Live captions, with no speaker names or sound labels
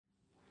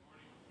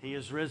He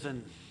is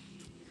risen.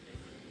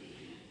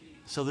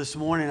 So this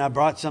morning I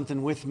brought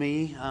something with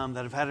me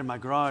that I've had in my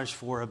garage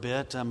for a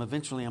bit.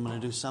 Eventually I'm going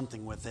to do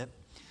something with it.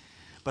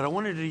 But I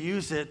wanted to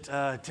use it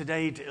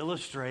today to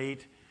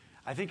illustrate,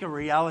 I think, a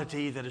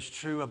reality that is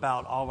true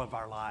about all of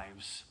our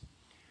lives.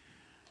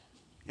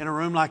 In a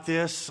room like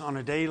this, on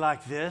a day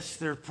like this,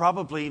 there are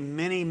probably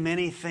many,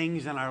 many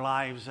things in our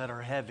lives that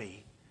are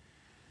heavy.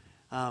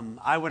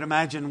 I would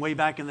imagine way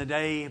back in the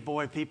day,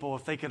 boy, people,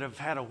 if they could have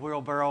had a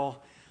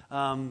wheelbarrow,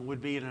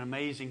 would be an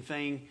amazing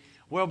thing.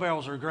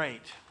 Wheelbarrows are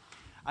great.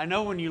 I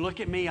know when you look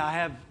at me, I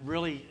have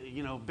really,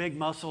 big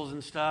muscles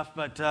and stuff,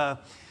 but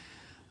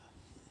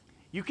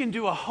you can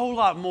do a whole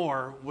lot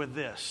more with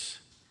this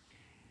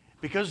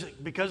because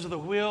of the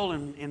wheel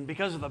and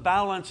because of the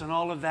balance and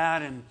all of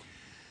that.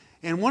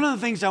 And one of the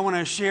things I want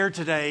to share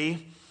today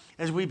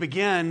as we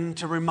begin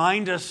to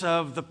remind us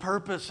of the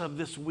purpose of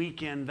this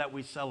weekend that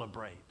we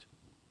celebrate.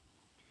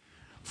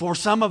 For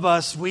some of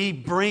us, we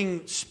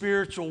bring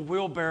spiritual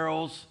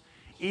wheelbarrows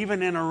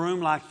even in a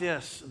room like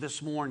this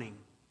morning.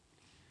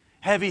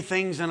 Heavy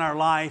things in our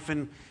life,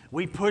 and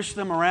we push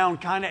them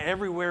around kind of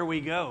everywhere we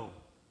go.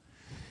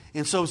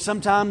 And so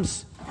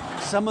sometimes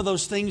some of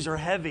those things are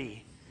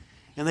heavy,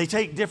 and they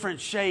take different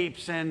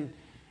shapes, and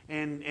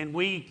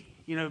we,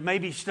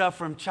 maybe stuff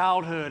from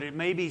childhood. It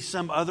may be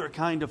some other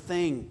kind of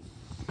thing.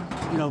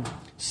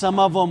 Some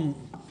of them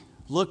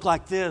look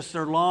like this.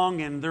 They're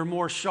long, and they're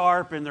more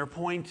sharp, and they're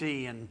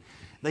pointy, and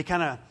they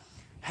kind of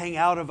hang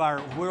out of our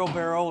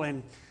wheelbarrow.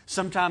 And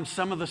sometimes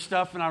some of the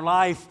stuff in our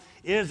life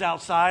is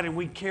outside, and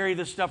we carry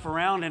this stuff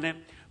around, and it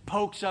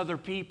pokes other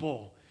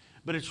people.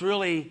 But it's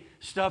really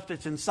stuff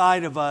that's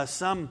inside of us.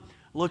 Some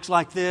looks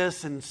like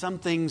this, and some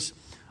things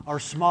are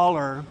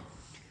smaller.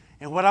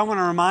 And what I want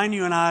to remind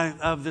you and I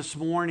of this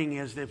morning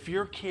is that if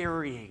you're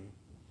carrying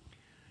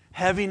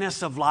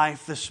heaviness of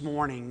life this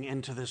morning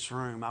into this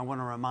room, I want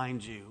to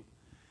remind you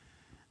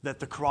that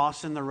the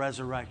cross and the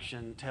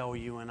resurrection tell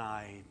you and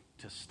I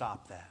to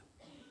stop that.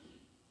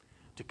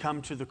 To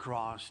come to the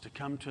cross, to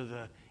come to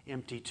the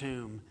empty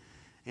tomb,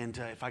 and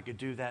if I could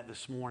do that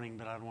this morning,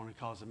 but I don't want to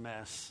cause a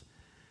mess,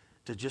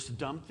 to just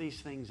dump these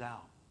things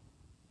out.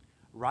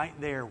 Right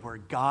there where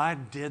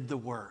God did the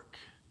work.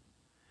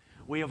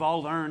 We have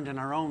all learned in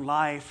our own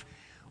life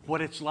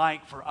what it's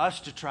like for us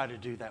to try to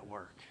do that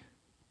work.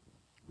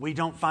 We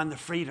don't find the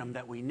freedom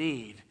that we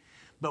need.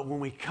 But when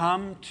we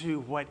come to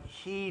what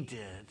He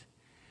did,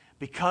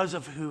 because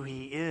of who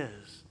He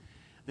is,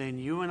 then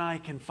you and I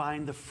can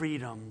find the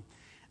freedom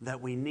that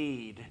we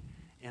need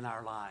in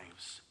our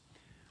lives.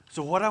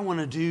 So what I want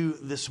to do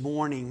this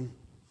morning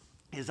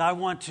is I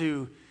want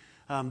to,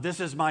 this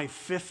is my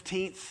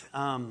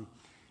 15th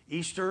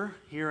Easter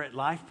here at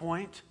Life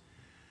Point.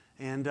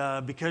 And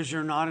because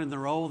you're not in the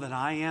role that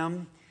I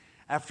am,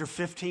 after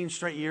 15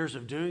 straight years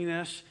of doing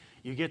this,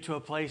 you get to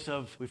a place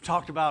of, we've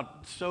talked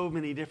about so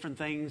many different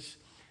things.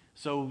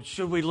 So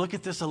should we look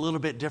at this a little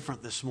bit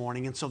different this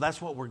morning? And so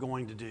that's what we're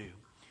going to do.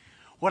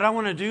 What I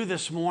want to do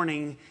this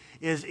morning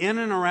is in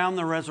and around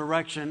the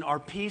resurrection are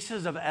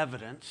pieces of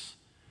evidence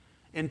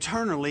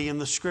internally in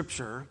the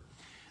Scripture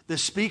that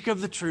speak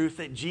of the truth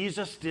that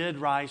Jesus did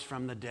rise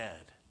from the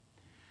dead.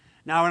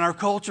 Now, in our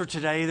culture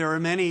today, there are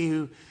many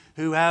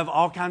who have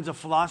all kinds of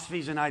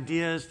philosophies and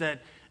ideas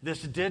that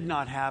this did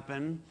not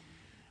happen.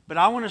 But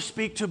I want to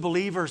speak to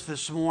believers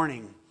this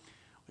morning.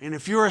 And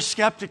if you're a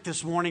skeptic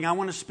this morning, I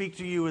want to speak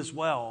to you as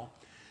well.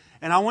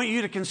 And I want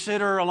you to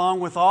consider, along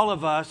with all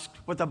of us,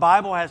 what the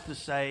Bible has to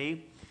say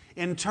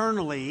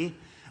internally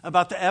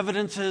about the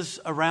evidences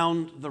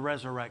around the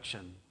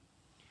resurrection.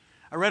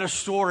 I read a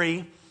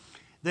story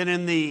that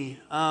in the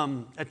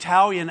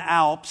Italian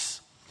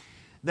Alps,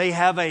 they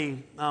have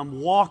a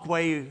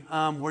walkway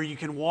where you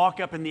can walk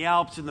up in the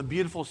Alps and the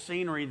beautiful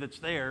scenery that's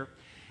there.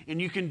 And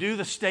you can do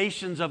the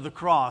Stations of the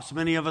Cross.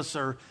 Many of us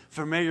are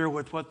familiar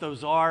with what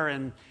those are.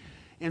 And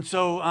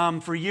so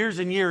for years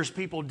and years,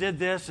 people did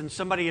this. And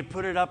somebody had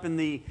put it up in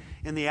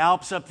the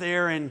Alps up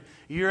there. And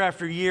year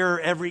after year,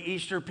 every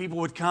Easter, people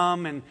would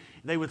come and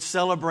they would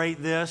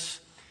celebrate this.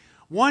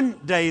 One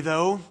day,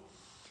 though,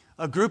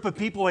 a group of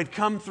people had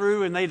come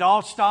through and they'd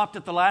all stopped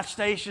at the last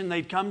station.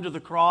 They'd come to the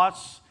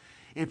cross.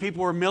 And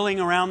people were milling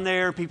around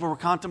there. People were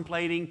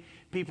contemplating.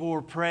 People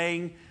were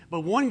praying.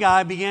 But one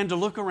guy began to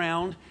look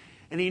around,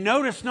 and he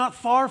noticed not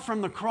far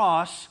from the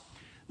cross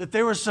that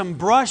there was some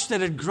brush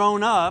that had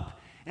grown up.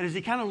 And as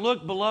he kind of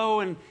looked below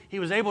and he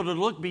was able to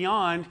look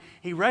beyond,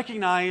 he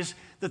recognized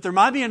that there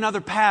might be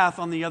another path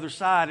on the other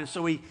side. And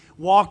so he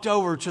walked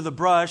over to the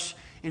brush,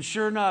 and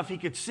sure enough, he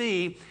could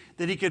see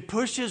that he could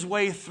push his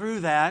way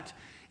through that.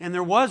 And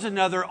there was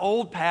another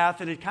old path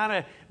that had kind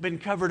of been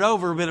covered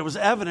over, but it was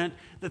evident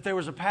that there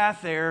was a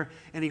path there.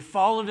 And he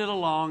followed it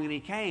along, and he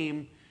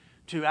came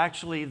to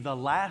actually the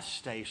last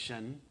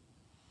station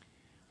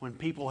when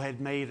people had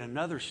made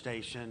another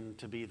station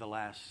to be the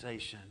last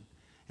station.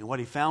 And what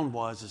he found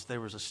is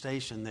there was a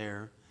station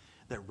there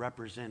that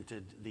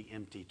represented the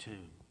empty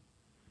tomb.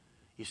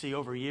 You see,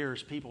 over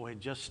years, people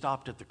had just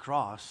stopped at the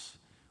cross,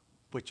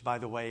 which, by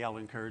the way, I'll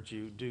encourage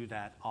you, do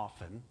that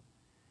often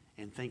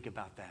and think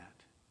about that.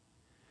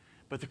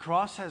 But the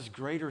cross has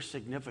greater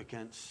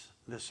significance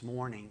this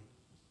morning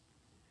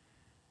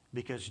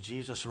because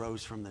Jesus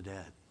rose from the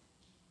dead.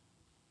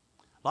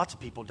 Lots of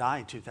people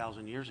died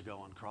 2,000 years ago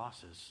on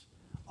crosses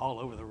all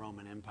over the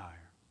Roman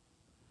Empire.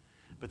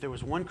 But there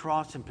was one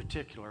cross in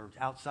particular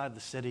outside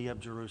the city of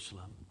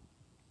Jerusalem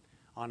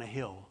on a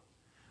hill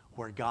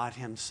where God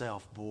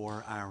Himself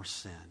bore our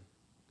sin.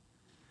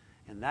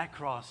 And that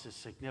cross is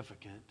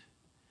significant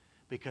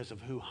because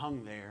of who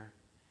hung there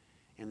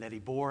and that He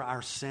bore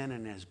our sin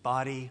in His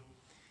body.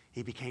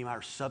 He became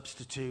our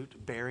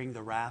substitute, bearing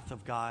the wrath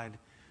of God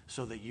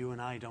so that you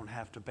and I don't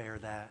have to bear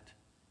that.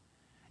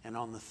 And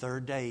on the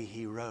third day,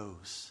 He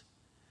rose.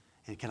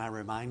 And can I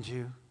remind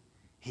you,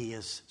 He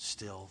is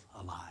still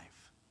alive.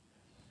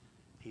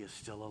 He is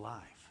still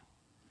alive.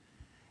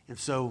 And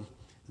so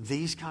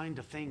these kind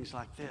of things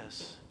like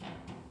this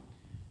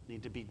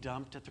need to be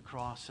dumped at the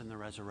cross and the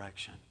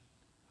resurrection.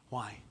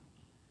 Why?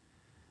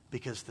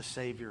 Because the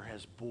Savior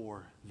has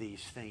bore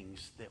these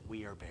things that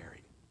we are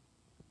bearing.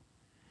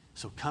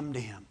 So come to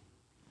Him.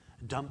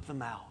 Dump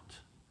them out.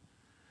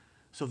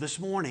 So this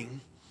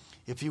morning,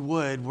 if you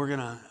would,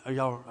 are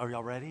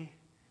y'all ready?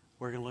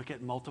 We're going to look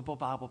at multiple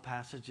Bible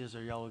passages.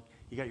 You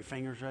got your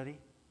fingers ready?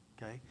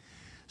 Okay.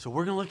 So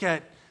we're going to look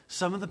at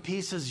some of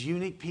the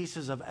unique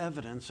pieces of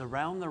evidence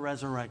around the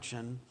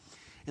resurrection.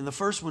 And the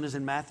first one is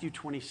in Matthew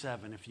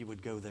 27, if you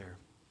would go there.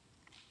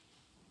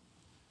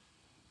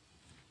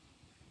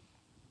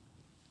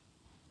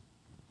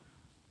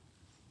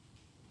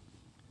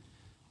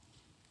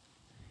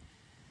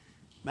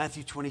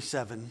 Matthew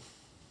 27.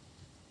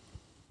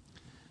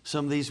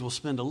 Some of these we'll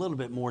spend a little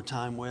bit more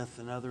time with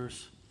than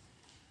others.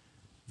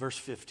 Verse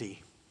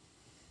 50.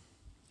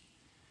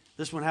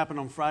 This one happened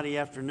on Friday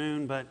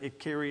afternoon, but it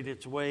carried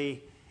its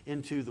way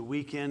into the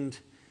weekend,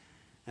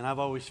 and I've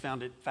always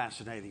found it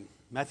fascinating.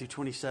 Matthew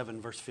 27,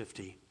 verse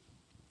 50.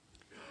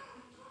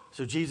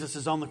 So Jesus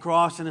is on the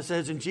cross, and it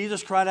says, "And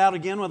Jesus cried out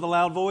again with a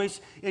loud voice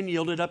and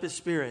yielded up His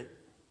spirit.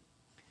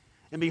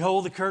 And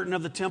behold, the curtain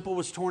of the temple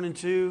was torn in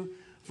two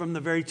from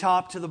the very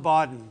top to the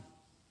bottom.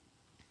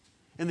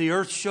 And the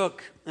earth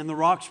shook, and the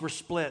rocks were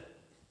split.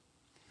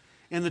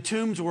 And the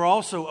tombs were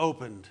also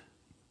opened.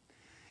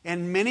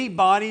 And many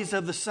bodies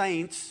of the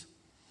saints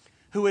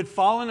who had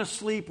fallen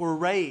asleep were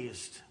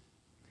raised.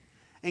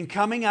 And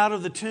coming out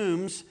of the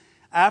tombs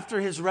after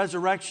His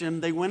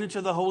resurrection, they went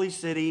into the holy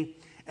city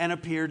and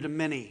appeared to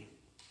many.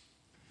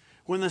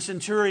 When the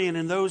centurion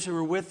and those who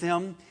were with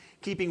him,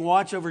 keeping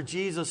watch over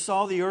Jesus,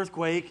 saw the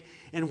earthquake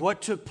and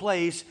what took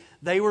place,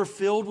 they were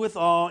filled with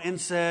awe and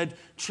said,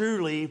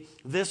 'Truly,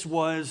 this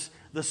was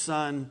the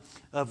Son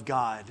of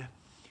God.'"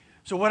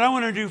 So what I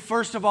want to do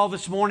first of all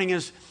this morning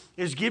is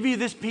give you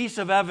this piece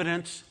of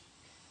evidence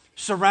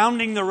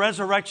surrounding the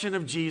resurrection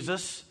of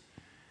Jesus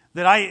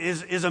that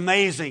is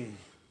amazing.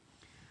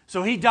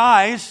 So He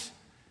dies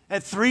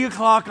at 3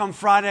 o'clock on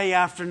Friday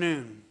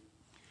afternoon.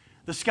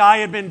 The sky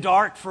had been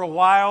dark for a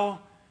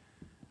while.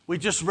 We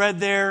just read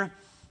there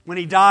when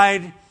He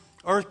died,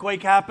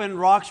 earthquake happened,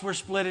 rocks were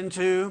split in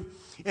two.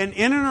 And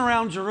in and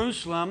around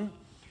Jerusalem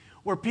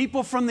were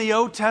people from the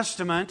Old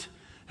Testament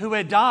who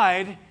had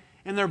died,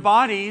 and their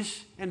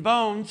bodies and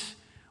bones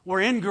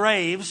were in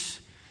graves.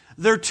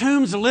 Their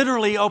tombs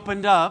literally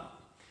opened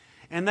up,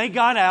 and they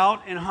got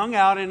out and hung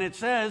out. And it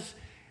says,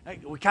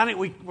 we kind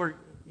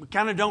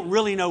of don't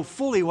really know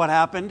fully what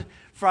happened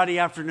Friday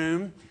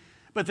afternoon,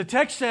 but the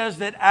text says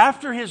that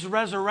after His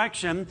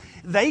resurrection,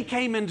 they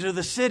came into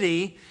the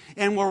city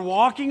and were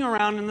walking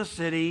around in the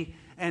city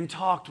and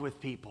talked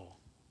with people.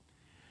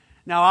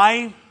 Now,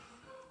 I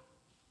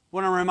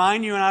want to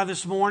remind you and I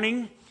this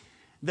morning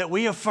that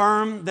we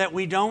affirm that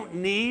we don't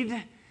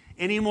need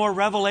any more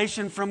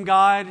revelation from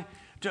God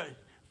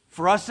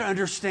for us to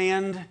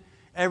understand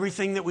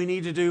everything that we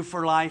need to do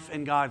for life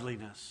and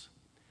godliness.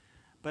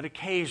 But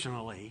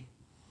occasionally,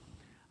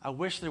 I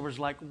wish there was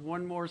like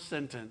one more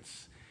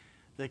sentence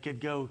that could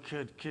go,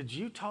 could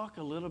you talk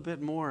a little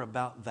bit more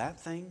about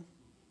that thing?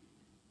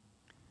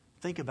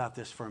 Think about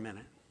this for a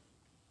minute.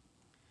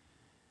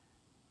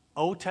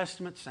 Old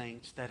Testament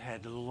saints that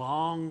had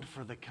longed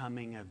for the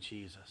coming of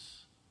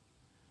Jesus,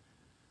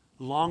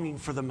 longing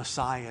for the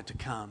Messiah to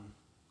come,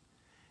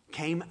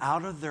 came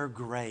out of their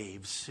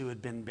graves who had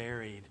been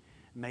buried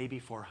maybe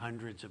for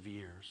hundreds of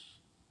years,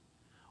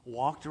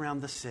 walked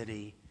around the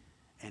city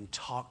and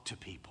talked to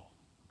people.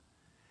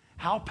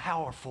 How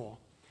powerful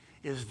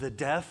is the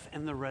death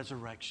and the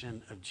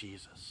resurrection of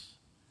Jesus?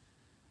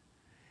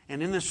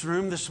 And in this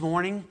room this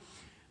morning,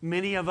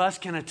 many of us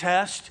can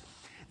attest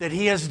that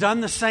He has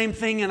done the same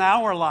thing in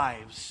our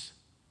lives.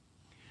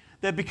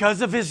 That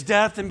because of His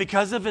death and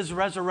because of His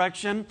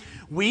resurrection,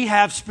 we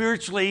have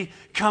spiritually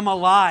come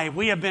alive.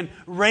 We have been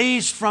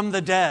raised from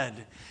the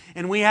dead.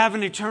 And we have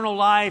an eternal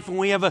life, and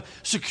we have a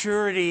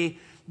security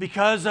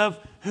because of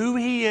who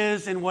He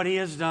is and what He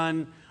has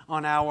done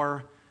on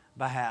our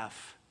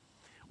behalf.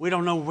 We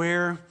don't know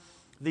where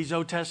these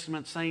Old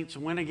Testament saints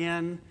went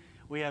again.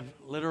 We have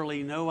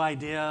literally no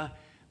idea,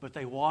 but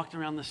they walked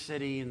around the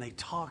city and they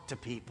talked to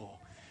people.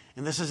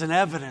 And this is an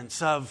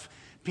evidence of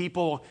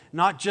people,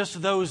 not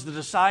just those, the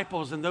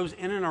disciples and those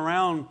in and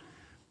around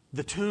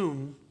the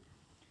tomb,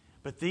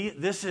 but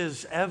this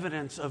is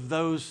evidence of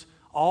those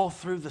all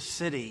through the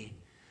city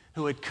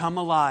who had come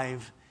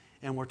alive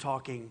and were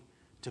talking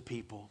to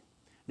people.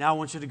 Now I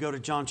want you to go to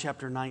John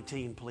chapter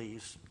 19,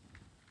 please.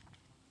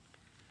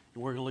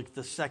 And we're going to look at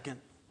the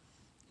second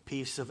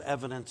piece of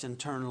evidence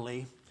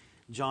internally,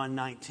 John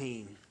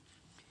 19.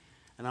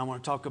 And I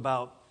want to talk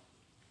about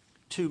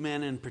two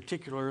men in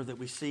particular that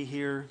we see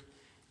here,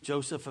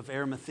 Joseph of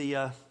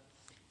Arimathea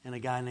and a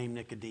guy named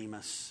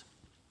Nicodemus.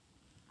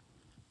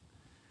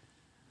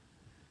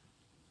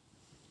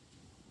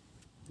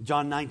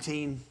 John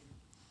 19,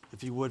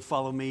 if you would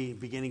follow me,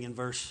 beginning in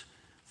verse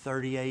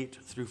 38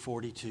 through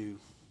 42.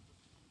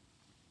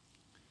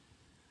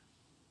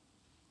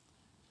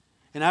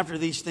 And after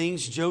these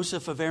things,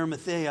 Joseph of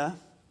Arimathea,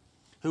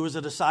 who was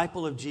a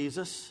disciple of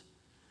Jesus,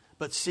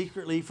 but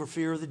secretly for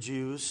fear of the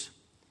Jews,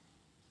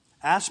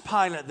 asked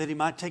Pilate that he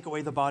might take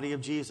away the body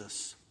of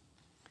Jesus.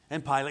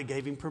 And Pilate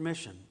gave him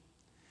permission.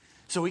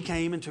 So he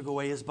came and took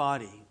away his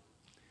body.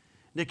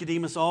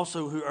 Nicodemus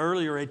also, who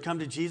earlier had come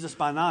to Jesus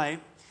by night,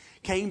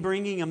 came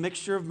bringing a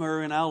mixture of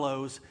myrrh and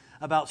aloes,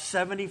 about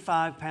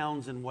 75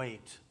 pounds in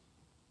weight.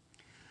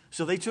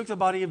 So they took the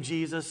body of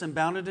Jesus and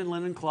bound it in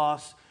linen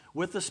cloths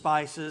with the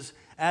spices,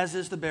 as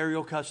is the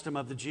burial custom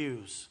of the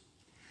Jews.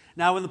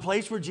 Now in the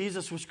place where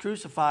Jesus was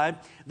crucified,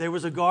 there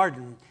was a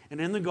garden, and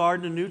in the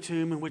garden a new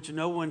tomb in which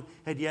no one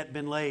had yet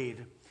been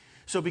laid.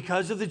 So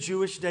because of the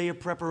Jewish day of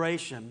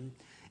preparation,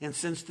 and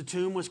since the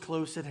tomb was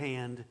close at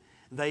hand,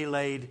 they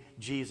laid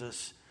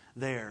Jesus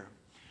there.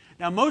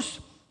 Now most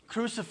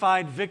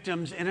crucified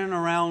victims in and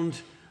around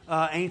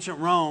ancient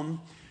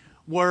Rome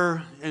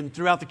were, and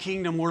throughout the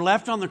kingdom, were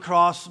left on the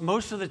cross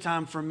most of the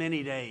time for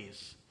many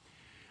days.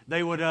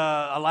 They would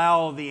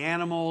allow the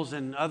animals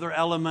and other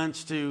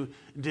elements to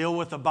deal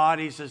with the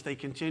bodies as they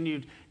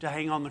continued to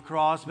hang on the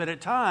cross. But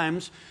at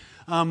times,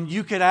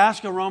 you could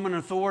ask a Roman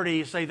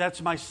authority, say,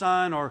 that's my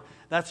son or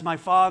that's my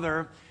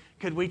father,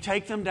 could we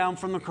take them down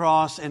from the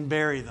cross and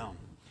bury them?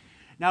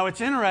 Now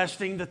it's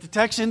interesting that the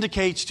text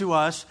indicates to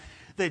us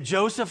that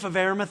Joseph of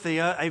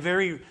Arimathea, a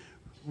very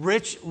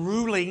rich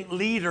ruling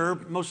leader,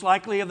 most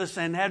likely of the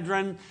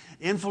Sanhedrin,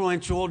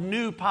 influential,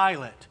 knew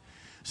Pilate.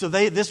 So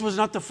this was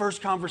not the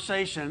first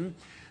conversation.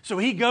 So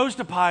he goes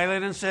to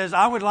Pilate and says,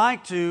 I would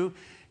like to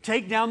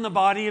take down the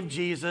body of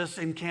Jesus,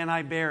 and can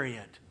I bury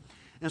it?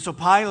 And so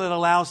Pilate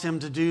allows him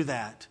to do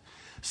that.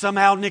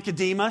 Somehow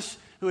Nicodemus,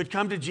 who had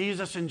come to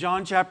Jesus in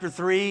John chapter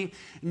 3,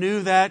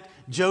 knew that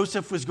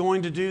Joseph was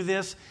going to do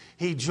this.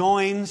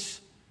 Nicodemus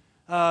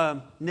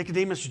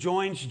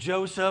joins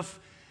Joseph.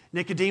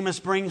 Nicodemus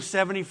brings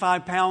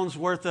 75 pounds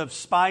worth of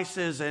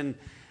spices and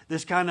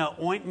this kind of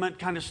ointment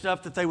kind of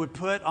stuff that they would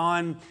put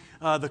on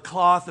the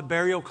cloth, the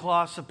burial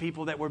cloths of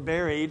people that were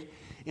buried.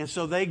 And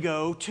so they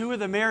go. Two of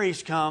the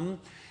Marys come.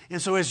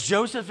 And so as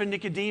Joseph and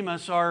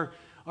Nicodemus are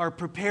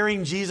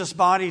preparing Jesus'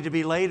 body to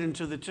be laid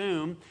into the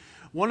tomb,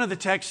 one of the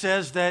texts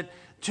says that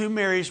two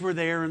Marys were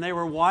there and they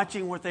were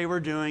watching what they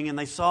were doing, and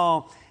they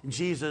saw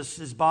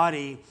Jesus'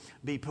 body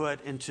be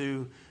put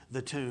into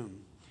the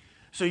tomb.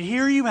 So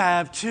here you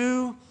have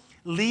two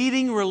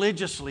leading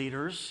religious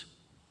leaders,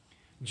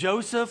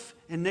 Joseph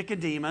and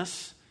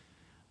Nicodemus,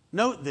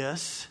 note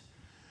this,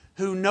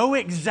 who know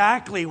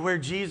exactly where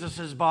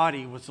Jesus'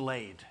 body was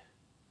laid.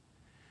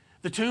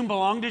 The tomb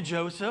belonged to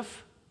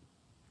Joseph.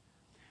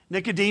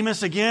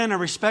 Nicodemus, again, a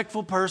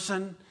respectful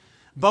person,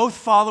 both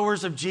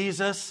followers of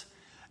Jesus,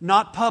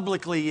 not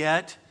publicly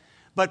yet,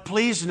 but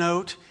please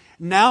note,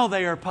 now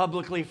they are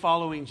publicly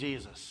following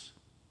Jesus.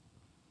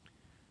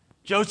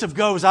 Joseph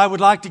goes, I would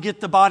like to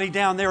get the body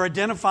down. They're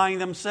identifying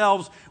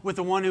themselves with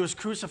the one who was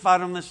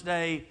crucified on this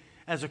day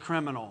as a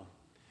criminal,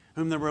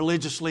 whom the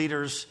religious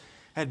leaders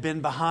had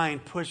been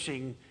behind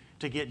pushing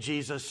to get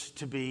Jesus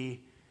to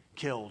be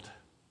killed.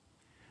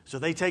 So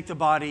they take the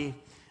body,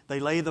 they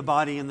lay the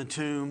body in the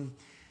tomb,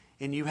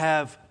 and you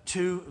have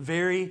two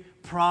very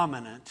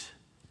prominent,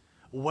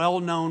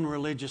 well-known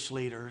religious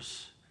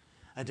leaders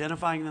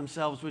identifying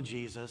themselves with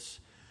Jesus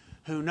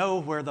who know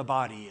where the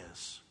body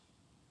is.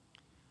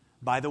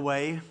 By the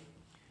way,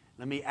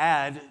 let me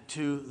add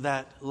to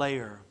that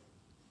layer.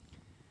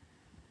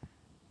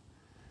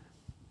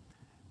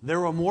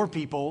 There were more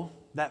people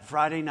that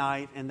Friday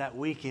night and that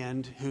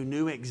weekend who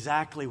knew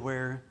exactly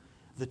where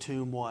the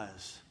tomb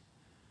was.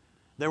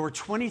 There were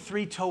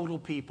 23 total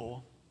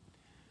people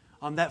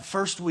on that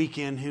first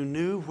weekend who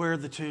knew where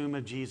the tomb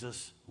of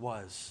Jesus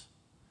was.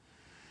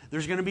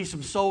 There's going to be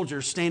some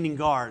soldiers standing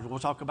guard. We'll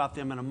talk about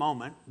them in a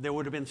moment. There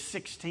would have been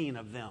 16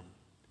 of them.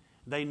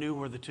 They knew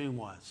where the tomb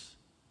was.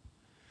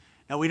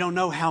 Now, we don't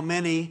know how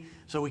many,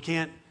 so we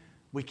can't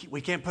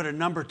put a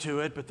number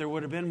to it, but there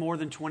would have been more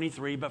than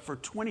 23. But for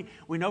 20,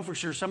 we know for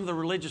sure some of the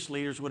religious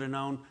leaders would have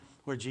known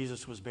where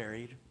Jesus was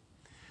buried.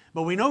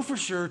 But we know for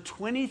sure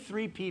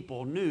 23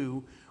 people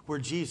knew where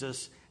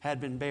Jesus had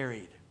been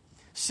buried.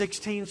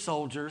 16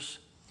 soldiers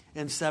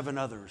and 7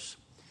 others.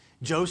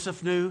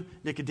 Joseph knew,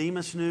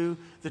 Nicodemus knew,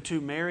 the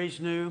two Marys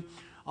knew.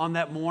 on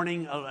that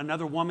morning.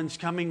 Another woman's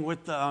coming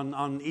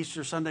on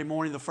Easter Sunday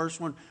morning, the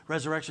first one,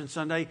 Resurrection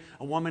Sunday.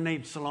 A woman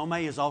named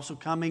Salome is also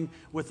coming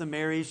with the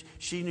Marys.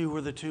 She knew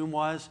where the tomb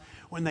was.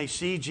 When they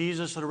see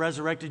Jesus, the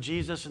resurrected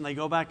Jesus, and they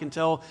go back and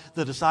tell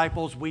the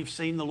disciples, we've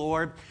seen the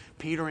Lord,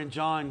 Peter and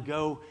John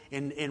go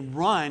and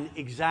run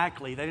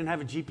exactly. They didn't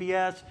have a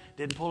GPS,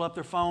 didn't pull up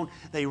their phone.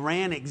 They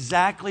ran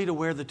exactly to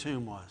where the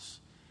tomb was.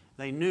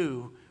 They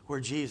knew where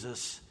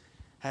Jesus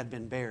had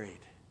been buried.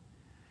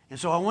 And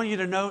so I want you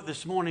to note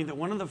this morning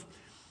that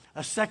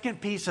a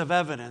second piece of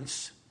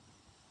evidence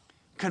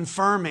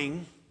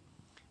confirming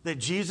that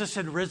Jesus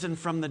had risen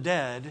from the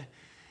dead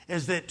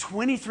is that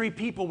 23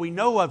 people we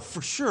know of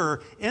for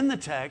sure in the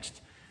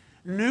text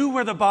knew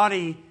where the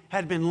body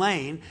had been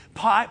laying.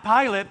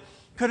 Pilate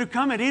could have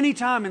come at any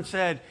time and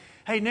said,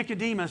 hey,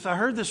 Nicodemus, I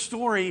heard the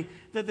story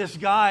that this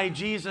guy,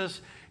 Jesus,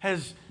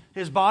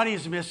 his body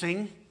is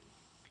missing.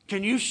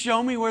 Can you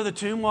show me where the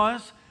tomb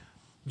was?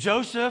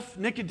 Joseph,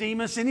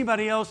 Nicodemus,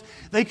 anybody else,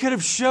 they could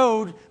have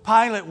showed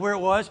Pilate where it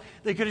was.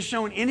 They could have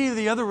shown any of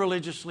the other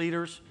religious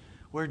leaders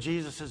where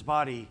Jesus'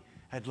 body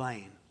had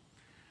lain.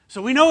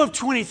 So we know of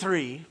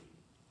 23.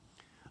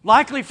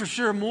 Likely for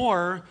sure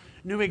more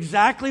knew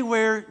exactly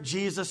where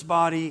Jesus'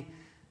 body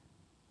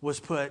was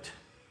put.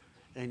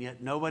 And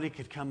yet nobody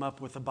could come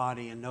up with a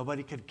body, and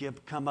nobody could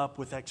come up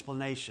with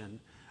explanation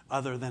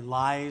other than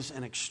lies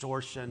and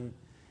extortion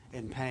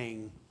and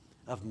paying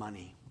of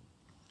money.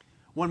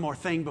 One more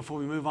thing before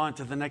we move on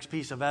to the next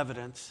piece of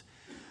evidence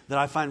that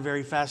I find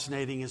very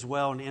fascinating as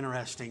well and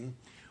interesting.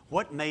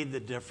 What made the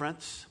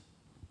difference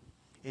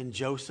in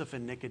Joseph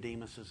and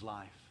Nicodemus'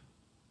 life?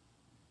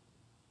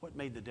 What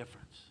made the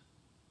difference?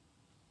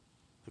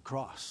 The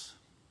cross.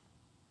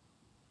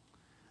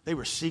 They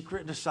were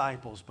secret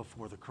disciples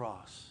before the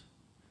cross.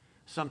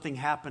 Something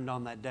happened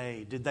on that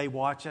day. Did they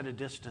watch at a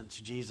distance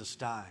Jesus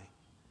die?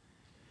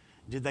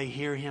 Did they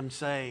hear him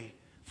say,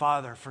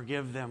 Father,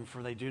 forgive them,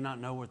 for they do not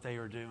know what they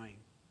are doing?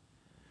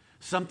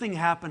 Something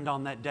happened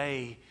on that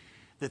day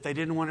that they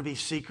didn't want to be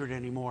secret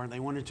anymore, and they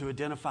wanted to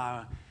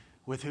identify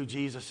with who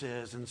Jesus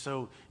is. And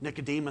so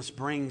Nicodemus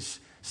brings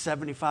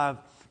 75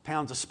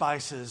 pounds of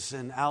spices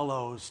and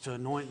aloes to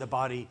anoint the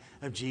body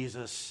of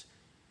Jesus.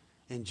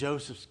 And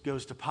Joseph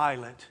goes to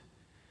Pilate,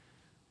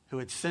 who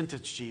had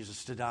sentenced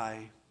Jesus to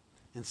die,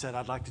 and said,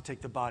 I'd like to take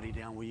the body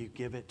down. Will you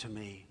give it to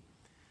me?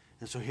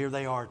 And so here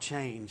they are,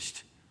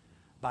 changed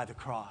by the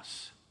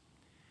cross.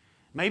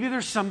 Maybe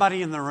there's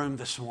somebody in the room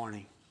this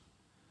morning,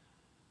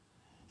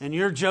 and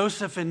you're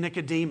Joseph and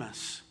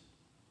Nicodemus.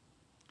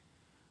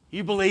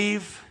 You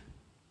believe,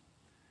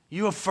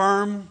 you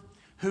affirm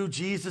who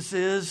Jesus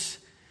is,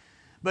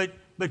 but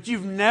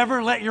you've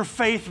never let your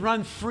faith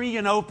run free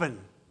and open.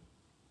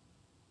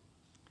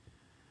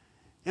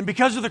 And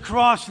because of the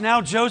cross,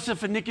 now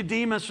Joseph and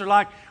Nicodemus are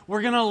like,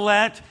 we're going to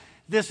let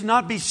this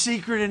not be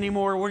secret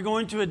anymore. We're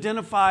going to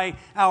identify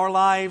our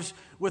lives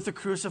with the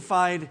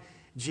crucified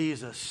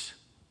Jesus.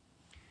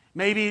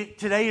 Maybe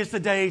today is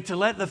the day to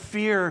let the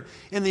fear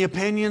and the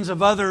opinions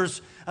of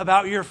others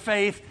about your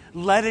faith,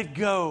 let it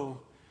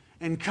go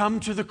and come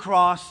to the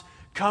cross,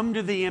 come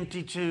to the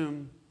empty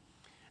tomb,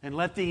 and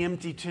let the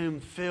empty tomb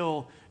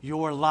fill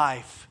your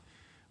life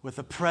with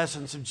the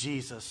presence of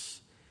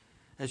Jesus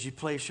as you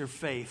place your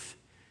faith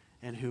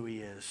in who He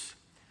is.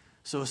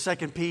 So a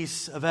second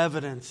piece of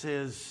evidence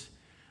is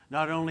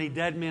not only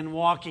dead men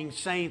walking,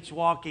 saints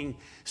walking.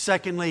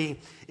 Secondly,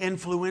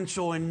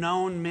 influential and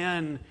known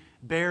men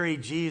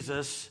buried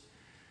Jesus.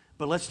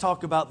 But let's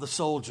talk about the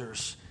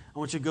soldiers. I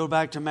want you to go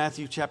back to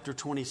Matthew chapter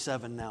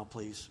 27 now,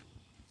 please.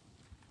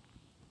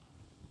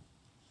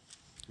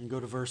 And go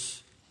to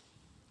verse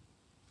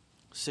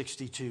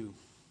 62.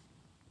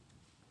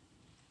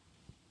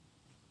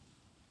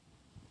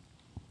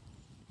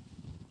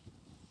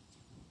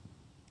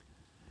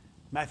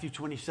 Matthew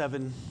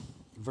 27,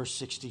 verse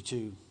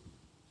 62.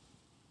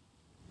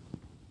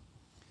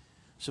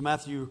 So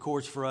Matthew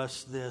records for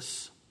us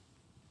this.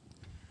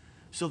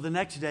 So the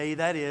next day,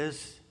 that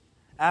is,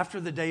 after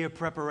the day of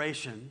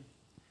preparation,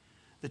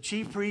 the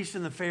chief priests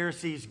and the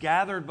Pharisees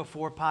gathered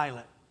before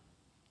Pilate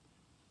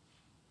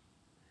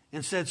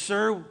and said,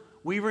 Sir,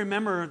 we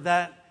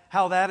remember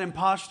how that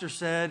impostor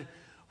said,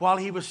 while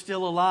he was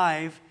still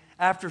alive,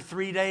 after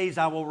 3 days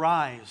I will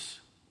rise.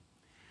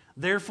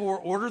 Therefore,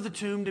 order the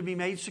tomb to be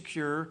made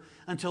secure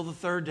until the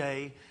third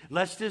day,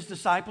 lest his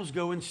disciples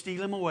go and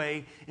steal him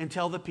away and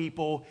tell the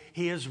people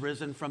he has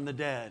risen from the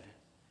dead.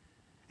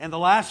 And the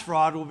last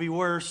fraud will be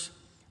worse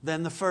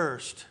than the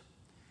first.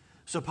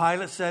 So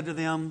Pilate said to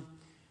them,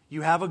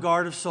 You have a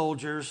guard of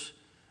soldiers.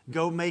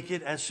 Go make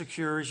it as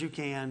secure as you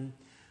can.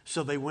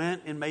 So they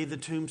went and made the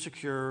tomb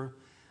secure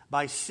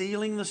by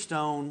sealing the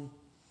stone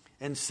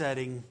and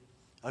setting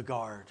a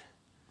guard.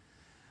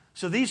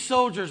 So these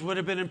soldiers would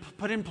have been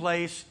put in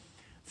place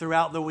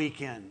throughout the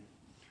weekend.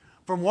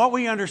 From what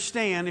we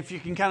understand, if you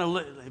can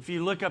if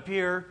you look up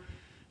here,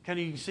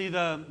 you can see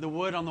the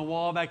wood on the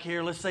wall back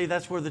here. Let's say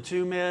that's where the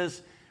tomb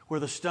is, where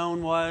the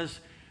stone was.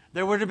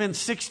 There would have been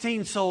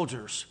 16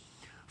 soldiers.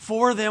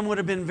 4 of them would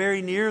have been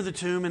very near the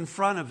tomb in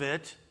front of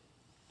it.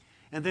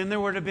 And then there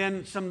would have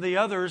been some of the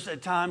others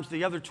at times,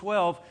 the other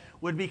 12,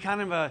 would be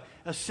kind of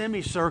a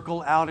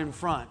semicircle out in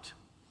front.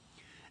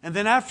 And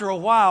then after a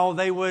while,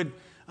 they would,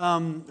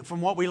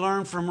 from what we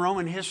learned from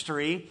Roman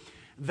history,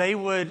 they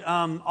would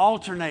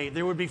alternate.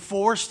 There would be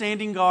 4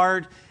 standing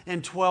guard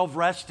and 12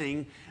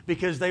 resting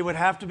because they would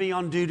have to be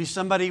on duty.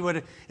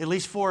 At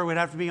least 4 would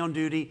have to be on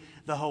duty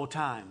the whole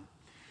time.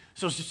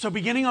 So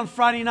beginning on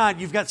Friday night,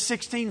 you've got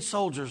 16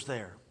 soldiers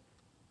there.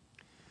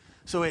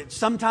 So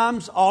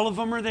sometimes all of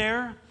them are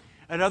there.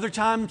 At other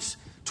times,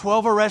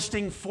 12 are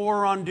resting, 4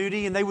 are on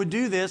duty. And they would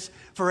do this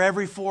for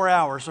every 4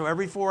 hours. So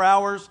every 4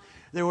 hours,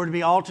 there would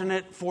be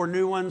alternate 4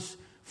 new ones.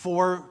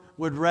 4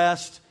 would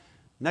rest.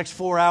 Next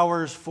 4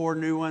 hours, 4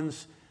 new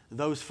ones.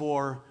 Those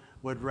 4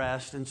 would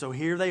rest. And so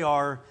here they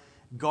are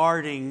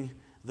guarding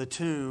the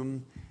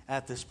tomb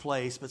at this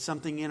place. But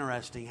something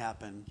interesting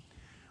happened.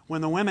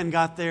 When the women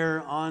got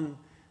there on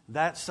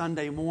that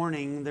Sunday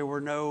morning, there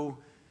were no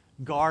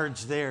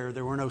guards there.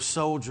 There were no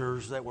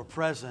soldiers that were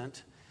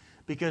present.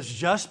 Because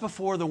just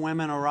before the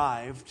women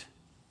arrived,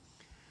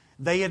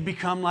 they had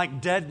become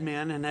like dead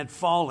men and had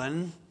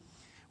fallen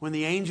when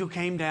the angel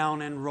came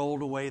down and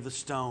rolled away the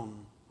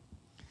stone.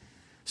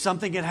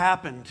 Something had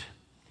happened,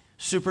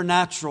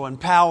 supernatural and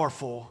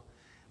powerful,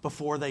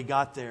 before they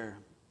got there.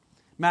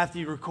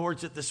 Matthew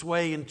records it this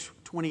way in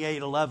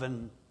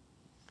 28:11.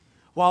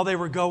 While they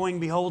were going,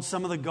 behold,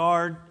 some of the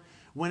guard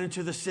went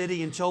into the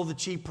city and told the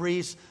chief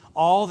priests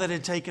all that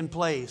had taken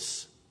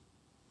place.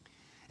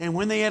 And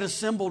when they had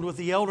assembled with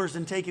the elders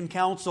and taken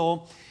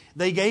counsel,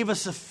 they gave a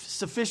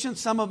sufficient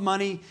sum of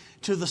money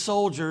to the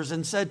soldiers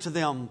and said to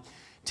them,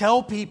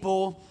 tell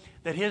people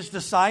that his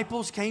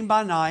disciples came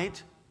by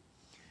night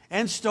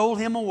and stole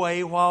him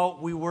away while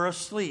we were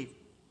asleep.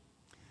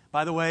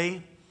 By the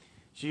way,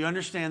 so you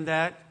understand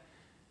that,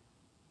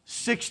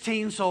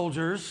 16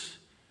 soldiers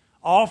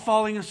all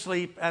falling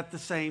asleep at the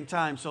same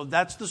time. So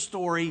that's the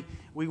story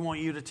we want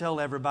you to tell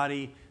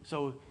everybody.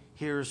 So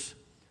here's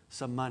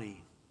some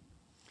money.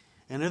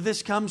 And if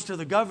this comes to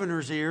the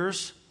governor's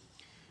ears,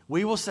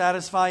 we will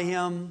satisfy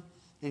him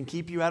and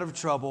keep you out of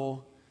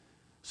trouble.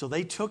 So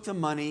they took the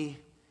money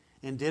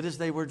and did as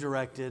they were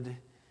directed.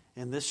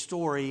 And this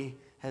story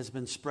has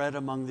been spread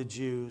among the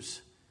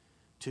Jews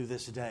to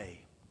this day.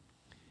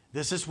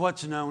 This is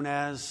what's known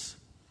as,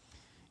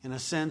 in a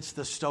sense,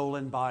 the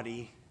stolen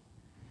body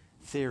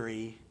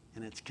theory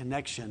and its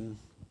connection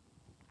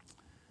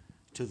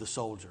to the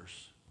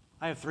soldiers.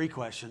 I have 3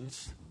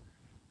 questions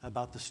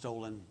about the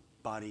stolen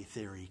body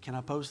theory. Can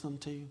I pose them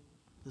to you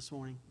this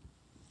morning?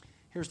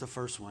 Here's the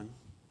first one.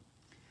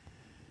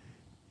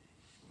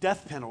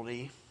 Death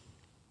penalty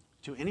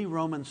to any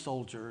Roman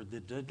soldier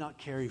that did not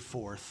carry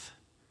forth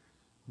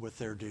with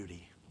their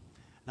duty.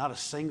 Not a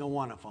single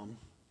one of them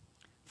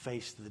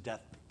faced the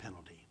death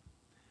penalty.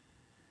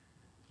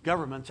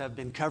 Governments have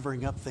been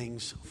covering up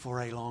things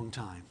for a long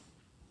time.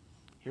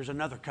 Here's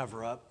another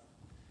cover-up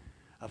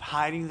of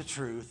hiding the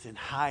truth and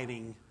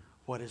hiding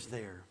what is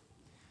there.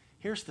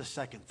 Here's the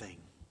second thing.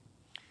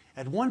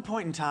 At one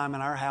point in time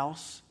in our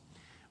house,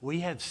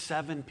 we had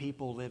 7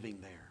 people living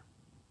there.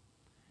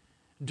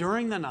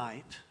 During the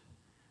night,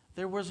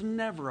 there was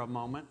never a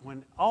moment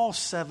when all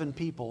 7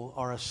 people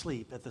are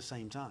asleep at the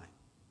same time.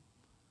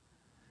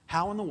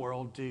 How in the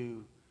world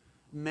do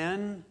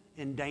men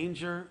in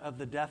danger of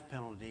the death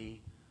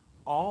penalty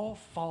all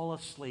fall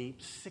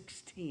asleep,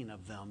 16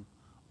 of them,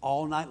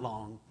 all night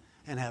long,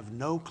 and have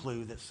no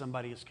clue that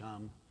somebody has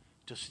come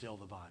to steal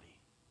the body?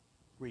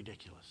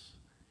 Ridiculous.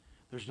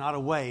 There's not a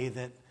way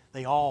that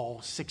they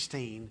all,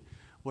 16,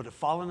 would have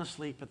fallen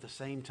asleep at the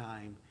same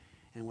time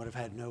and would have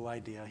had no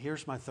idea.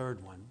 Here's my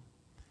third one.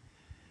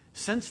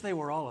 Since they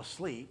were all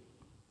asleep,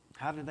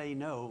 how did they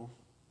know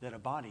that a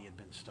body had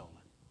been stolen?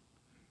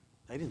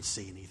 They didn't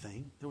see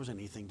anything. There wasn't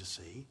anything to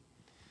see.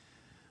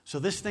 So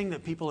this thing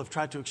that people have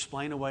tried to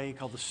explain away,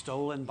 called the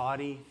stolen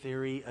body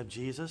theory of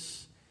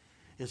Jesus,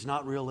 is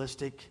not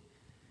realistic.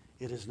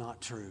 It is not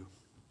true.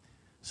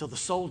 So the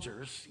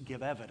soldiers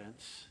give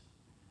evidence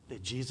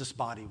that Jesus'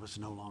 body was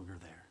no longer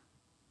there.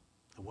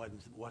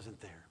 It wasn't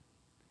there.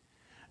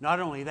 Not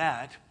only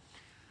that,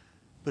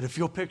 but if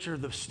you'll picture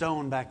the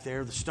stone back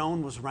there, the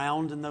stone was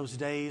round in those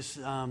days.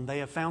 They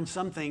have found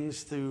some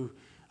things through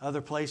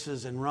other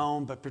places in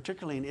Rome, but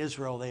particularly in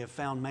Israel, they have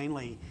found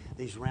mainly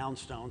these round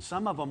stones.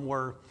 Some of them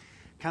were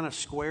kind of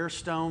square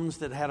stones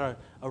that had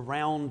a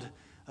round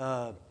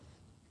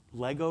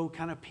Lego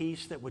kind of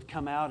piece that would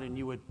come out, and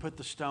you would put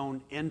the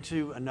stone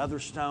into another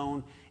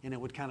stone, and it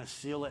would kind of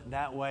seal it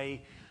that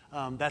way.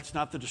 That's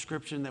not the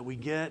description that we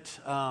get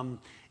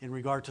in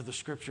regard to the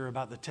scripture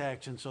about the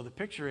text. And so the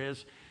picture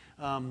is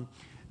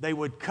they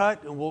would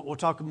cut, and we'll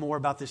talk more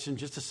about this in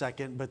just a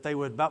second, but they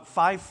would, about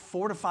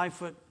 4 to 5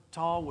 foot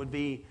tall would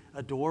be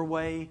a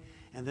doorway,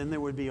 and then there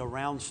would be a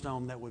round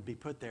stone that would be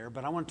put there.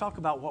 But I want to talk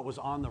about what was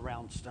on the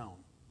round stone.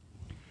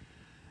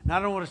 Now, I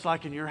don't know what it's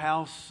like in your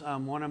house.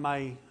 One of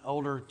my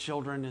older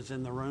children is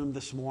in the room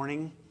this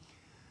morning.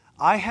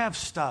 I have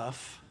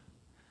stuff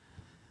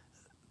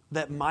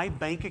that my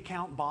bank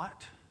account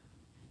bought,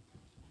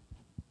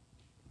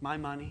 my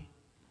money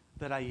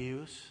that I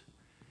use,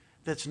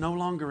 that's no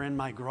longer in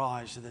my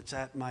garage, that's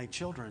at my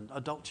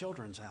adult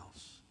children's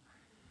house.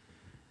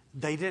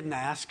 They didn't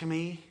ask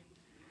me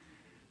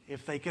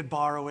if they could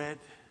borrow it.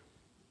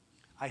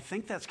 I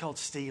think that's called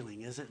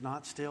stealing, is it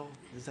not still?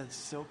 Is that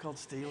still called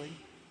stealing?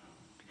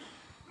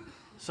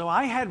 So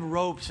I had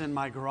ropes in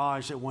my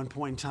garage at one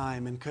point in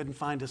time and couldn't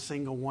find a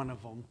single one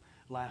of them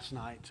last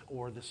night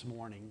or this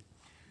morning.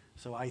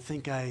 So I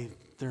think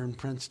they're in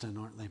Princeton,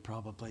 aren't they,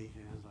 probably?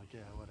 Yeah, I was like, yeah,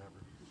 whatever.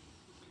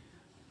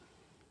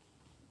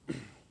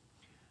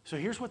 So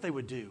here's what they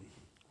would do.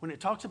 When it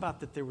talks about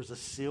that there was a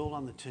seal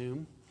on the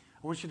tomb,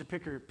 I want you to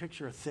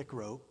picture a thick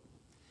rope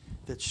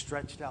that's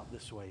stretched out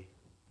this way,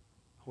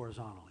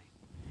 horizontally.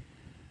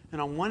 And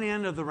on one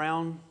end of the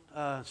round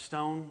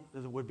stone,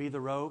 there would be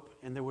the rope,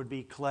 and there would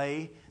be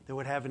clay that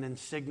would have an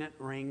signet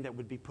ring that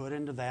would be put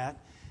into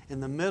that. In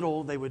the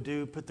middle, they would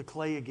put the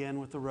clay again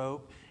with the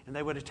rope, and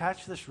they would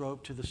attach this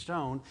rope to the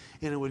stone,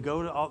 and it would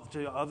go to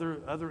the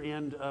other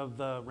end of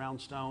the round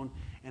stone,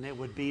 and it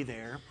would be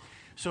there.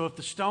 So if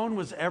the stone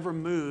was ever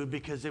moved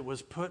because it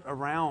was put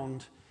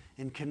around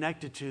and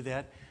connected to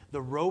that,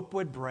 the rope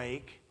would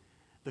break,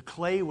 the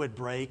clay would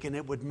break, and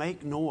it would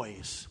make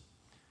noise.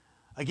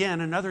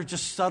 Again, another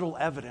just subtle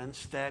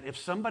evidence that if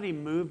somebody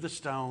moved the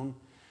stone,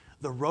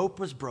 the rope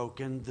was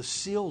broken, the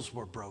seals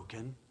were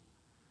broken,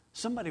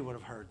 somebody would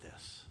have heard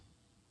this.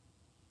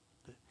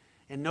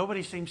 And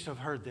nobody seems to have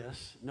heard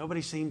this.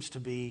 Nobody seems to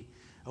be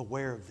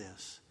aware of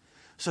this.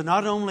 So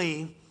not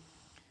only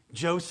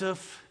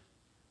Joseph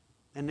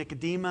and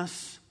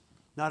Nicodemus,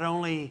 not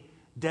only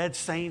dead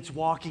saints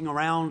walking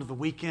around the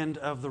weekend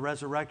of the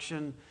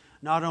resurrection,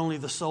 not only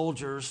the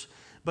soldiers,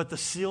 but the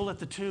seal at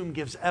the tomb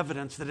gives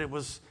evidence that it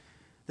was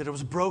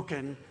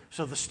broken,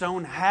 so the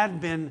stone had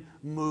been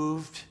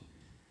moved,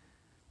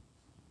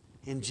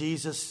 and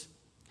Jesus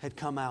had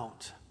come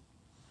out.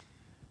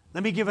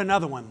 Let me give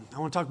another one. I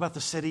want to talk about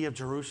the city of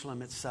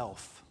Jerusalem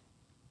itself.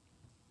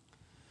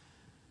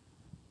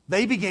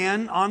 They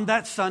began on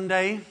that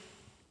Sunday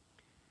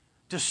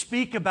to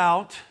speak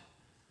about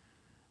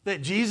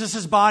that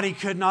Jesus' body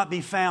could not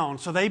be found.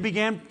 So they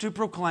began to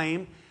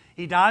proclaim,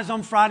 he dies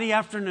on Friday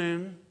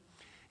afternoon.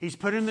 He's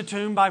put in the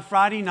tomb by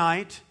Friday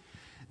night.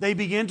 They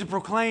begin to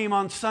proclaim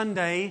on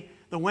Sunday,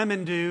 the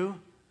women do.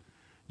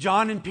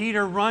 John and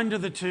Peter run to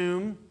the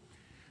tomb.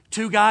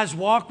 Two guys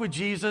walk with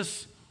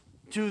Jesus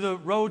to the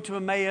road to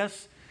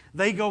Emmaus.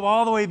 They go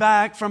all the way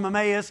back from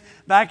Emmaus,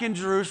 back in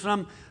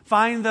Jerusalem,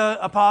 find the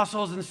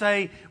apostles and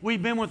say,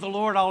 we've been with the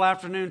Lord all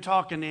afternoon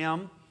talking to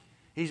him.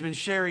 He's been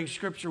sharing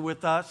Scripture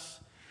with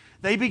us.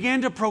 They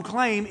began to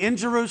proclaim in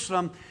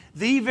Jerusalem,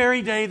 the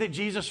very day that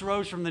Jesus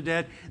rose from the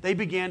dead, they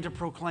began to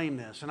proclaim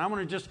this. And I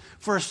want to just,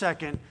 for a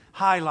second,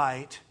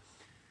 highlight.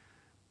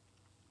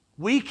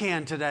 We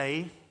can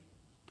today,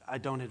 I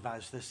don't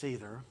advise this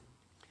either,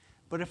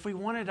 but if we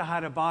wanted to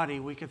hide a body,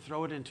 we could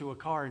throw it into a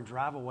car and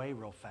drive away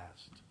real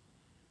fast.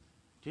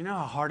 Do you know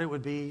how hard it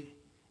would be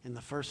in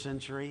the first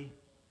century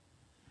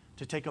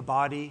to take a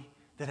body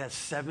that has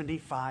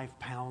 75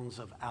 pounds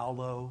of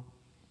aloe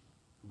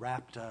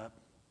wrapped up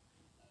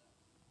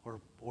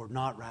or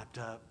not wrapped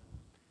up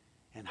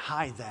and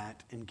hide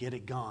that and get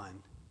it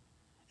gone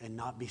and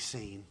not be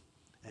seen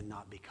and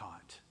not be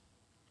caught?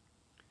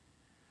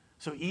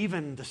 So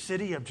even the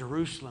city of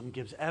Jerusalem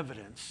gives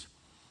evidence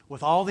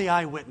with all the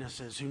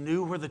eyewitnesses who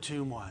knew where the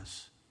tomb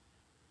was.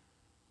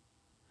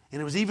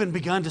 And it was even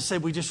begun to say,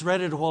 we just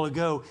read it a while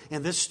ago,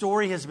 and this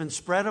story has been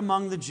spread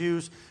among the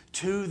Jews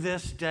to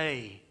this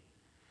day.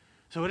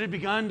 So it had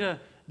begun to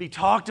be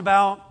talked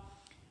about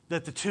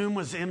that the tomb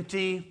was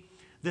empty.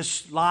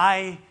 This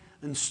lie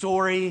and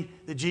story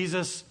that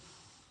Jesus'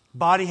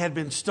 body had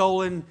been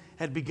stolen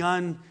had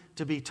begun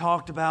to be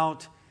talked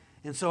about.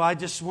 And so I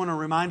just want to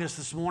remind us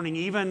this morning,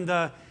 even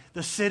the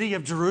city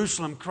of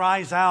Jerusalem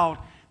cries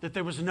out that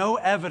there was no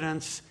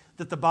evidence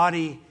that the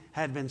body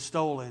had been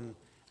stolen.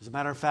 As a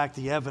matter of fact,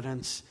 the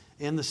evidence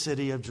in the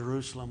city of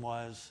Jerusalem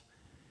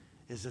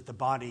is that the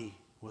body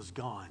was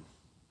gone.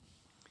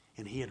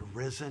 And he had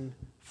risen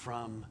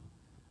from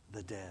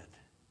the dead.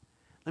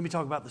 Let me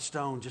talk about the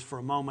stone just for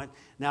a moment.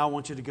 Now I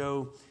want you to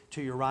go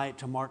to your right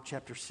to Mark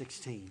chapter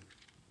 16.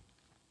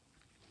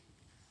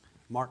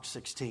 Mark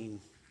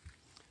 16,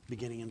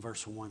 beginning in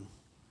verse 1.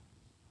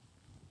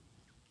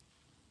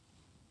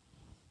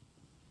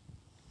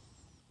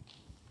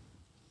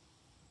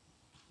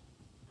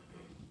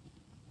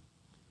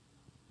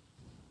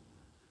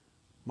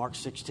 Mark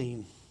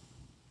 16,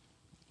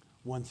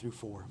 1 through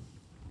 4.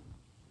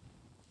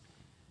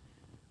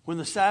 When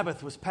the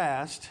Sabbath was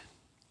past,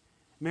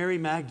 Mary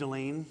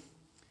Magdalene,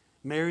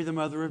 Mary the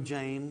mother of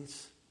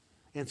James,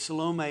 and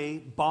Salome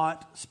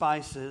bought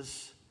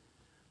spices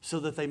so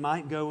that they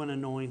might go and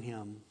anoint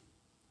him.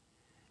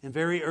 And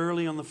very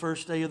early on the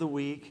first day of the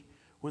week,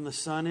 when the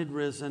sun had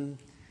risen,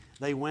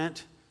 they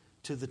went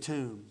to the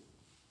tomb.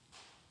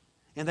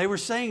 And they were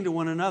saying to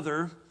one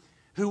another,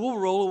 who will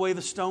roll away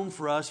the stone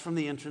for us from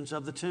the entrance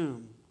of the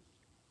tomb?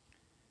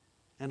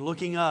 And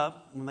looking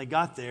up, when they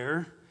got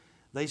there,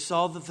 they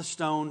saw that the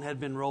stone had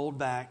been rolled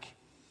back,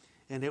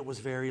 and it was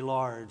very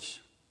large.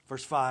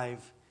 Verse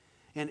 5,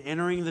 And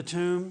entering the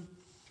tomb,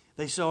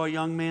 they saw a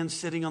young man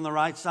sitting on the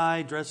right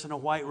side, dressed in a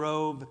white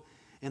robe,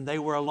 and they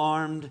were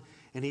alarmed.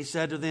 And he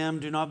said to them,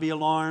 "Do not be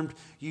alarmed.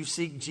 You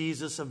seek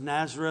Jesus of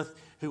Nazareth,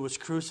 who was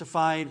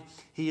crucified.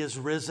 He is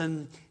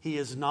risen. He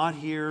is not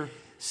here.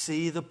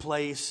 See the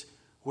place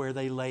where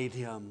they laid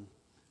him.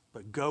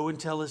 But go and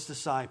tell his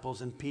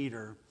disciples and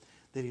Peter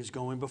that he is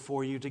going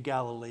before you to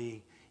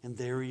Galilee, and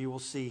there you will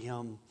see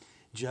him,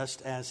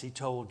 just as he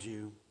told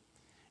you."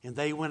 And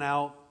they went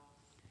out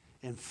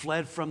and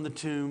fled from the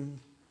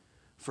tomb,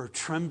 for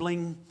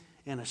trembling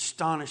and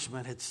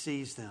astonishment had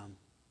seized them.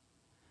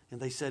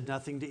 And they said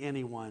nothing to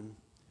anyone,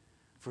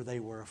 for they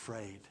were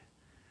afraid.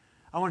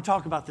 I want to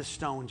talk about this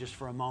stone just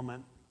for a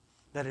moment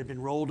that had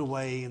been rolled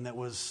away and that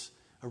was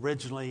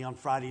originally on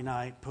Friday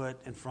night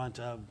put in front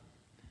of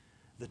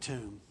the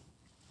tomb.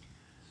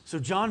 So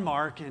John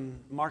Mark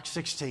in Mark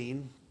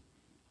 16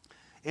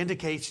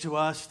 indicates to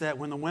us that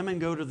when the women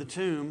go to the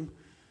tomb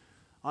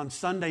on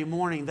Sunday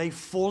morning, they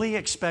fully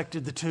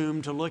expected the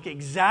tomb to look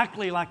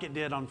exactly like it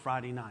did on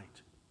Friday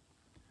night.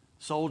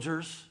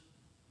 Soldiers,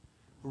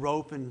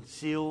 rope and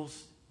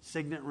seals,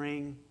 signet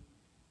ring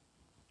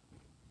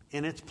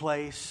in its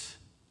place,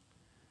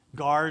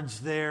 guards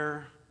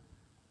there.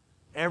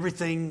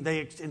 Everything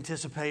they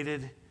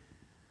anticipated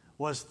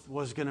was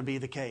going to be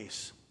the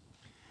case.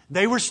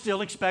 They were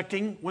still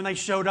expecting, when they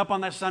showed up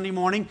on that Sunday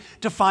morning,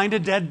 to find a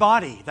dead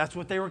body. That's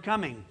what they were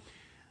coming.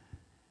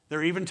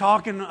 They're even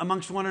talking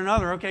amongst one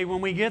another. Okay,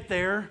 when we get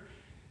there,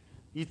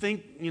 you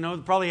think,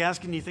 probably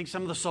asking, you think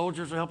some of the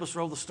soldiers will help us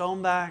roll the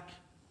stone back?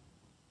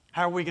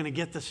 How are we going to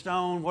get the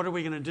stone? What are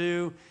we going to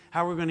do?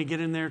 How are we going to get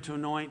in there to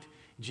anoint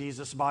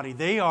Jesus' body?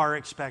 They are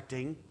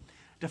expecting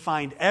to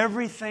find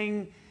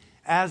everything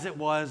as it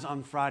was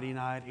on Friday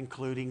night,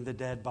 including the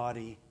dead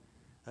body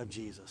of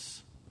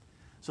Jesus.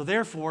 So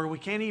therefore, we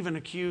can't even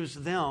accuse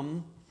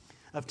them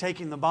of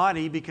taking the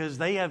body, because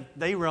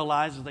they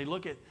realize as they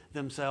look at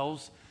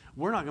themselves,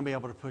 we're not going to be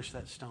able to push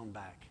that stone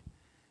back.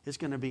 It's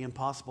going to be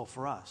impossible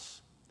for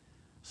us.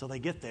 So they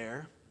get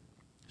there.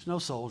 There's no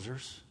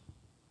soldiers.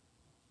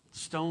 The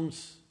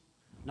stone's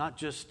not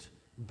just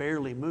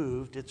barely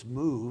moved, it's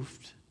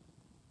moved.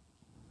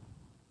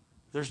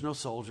 There's no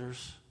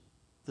soldiers.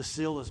 The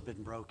seal has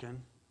been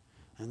broken,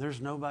 and there's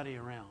nobody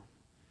around.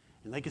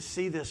 And they could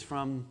see this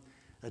from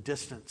a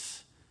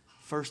distance.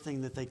 First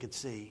thing that they could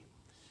see.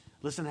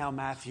 Listen how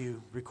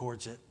Matthew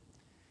records it.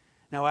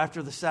 Now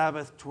after the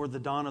Sabbath, toward the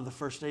dawn of the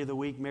first day of the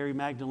week, Mary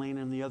Magdalene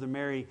and the other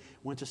Mary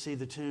went to see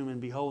the tomb,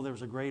 and behold, there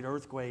was a great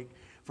earthquake,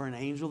 for an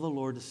angel of the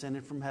Lord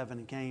descended from heaven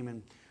and came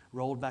and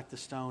rolled back the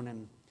stone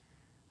and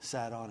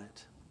sat on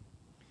it.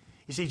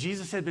 You see,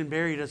 Jesus had been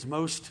buried, as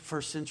most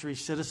first century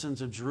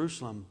citizens of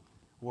Jerusalem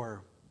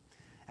were,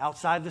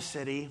 outside the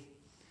city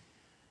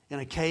in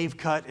a cave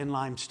cut in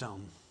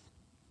limestone.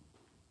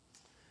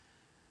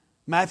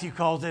 Matthew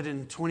calls it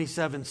in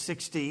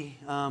 2760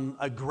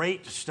 a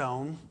great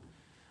stone.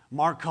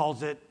 Mark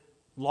calls it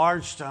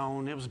large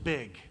stone. It was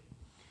big.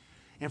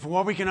 And from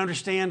what we can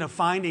understand of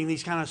finding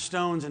these kind of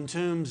stones and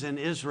tombs in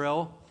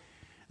Israel,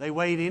 they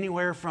weighed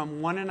anywhere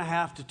from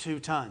 1.5 to 2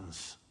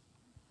 tons.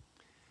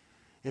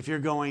 If you're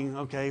going,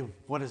 okay,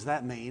 what does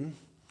that mean?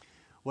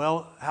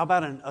 Well, how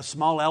about a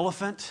small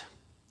elephant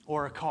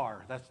or a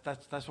car?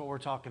 That's what we're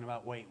talking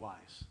about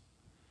weight-wise.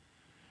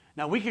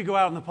 Now, we could go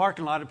out in the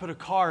parking lot and put a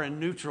car in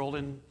neutral,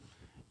 and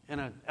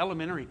an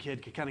elementary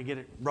kid could kind of get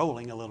it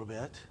rolling a little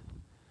bit.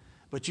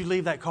 But you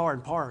leave that car in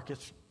park,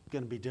 it's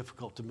going to be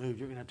difficult to move.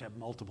 You're going to have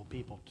multiple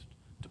people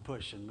to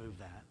push and move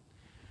that.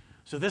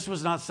 So this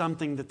was not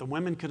something that the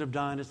women could have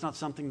done. It's not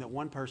something that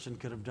one person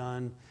could have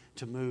done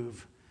to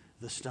move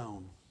the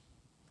stone.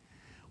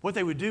 What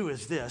they would do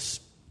is this.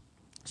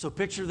 So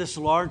picture this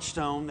large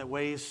stone that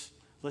weighs,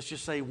 let's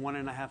just say,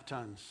 1.5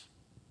 tons.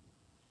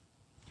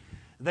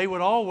 They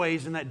would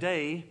always, in that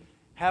day,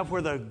 have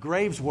where the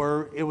graves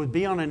were, it would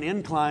be on an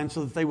incline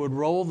so that they would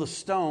roll the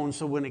stone.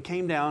 So when it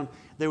came down,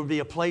 there would be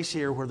a place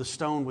here where the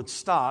stone would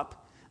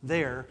stop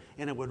there,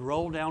 and it would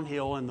roll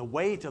downhill, and the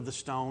weight of the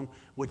stone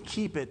would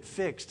keep it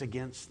fixed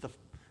against the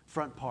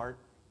front part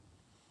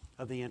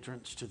of the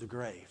entrance to the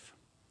grave.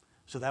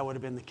 So that would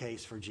have been the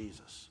case for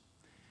Jesus.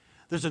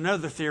 There's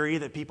another theory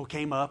that people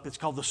came up. It's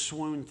called the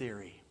swoon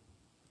theory.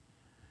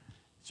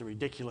 It's a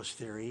ridiculous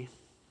theory.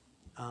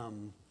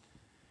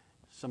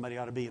 Somebody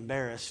ought to be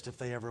embarrassed if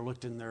they ever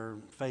looked in their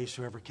face,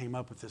 whoever came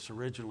up with this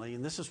originally.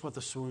 And this is what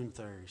the swoon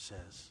theory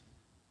says.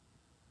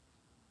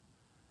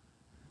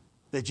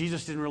 That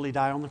Jesus didn't really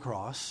die on the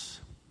cross.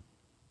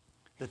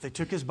 That they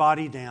took his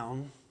body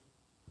down.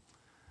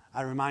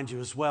 I remind you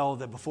as well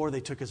that before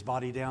they took his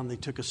body down, they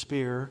took a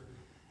spear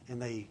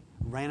and they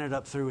ran it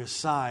up through his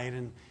side.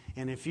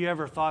 And if you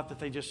ever thought that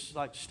they just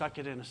stuck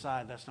it in his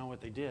side, that's not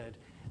what they did.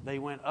 They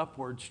went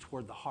upwards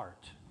toward the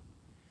heart.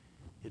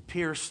 It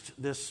pierced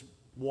this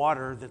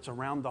water that's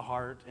around the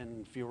heart,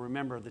 and if you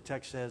remember, the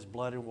text says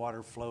blood and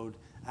water flowed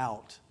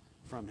out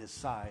from his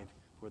side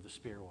where the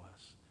spear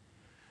was.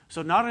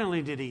 So not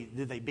only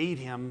did they beat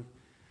him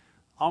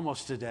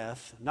almost to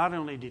death, not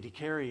only did he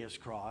carry his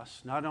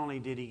cross, not only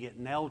did he get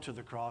nailed to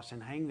the cross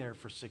and hang there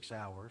for 6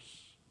 hours,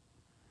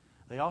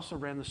 They also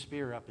ran the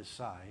spear up his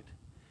side.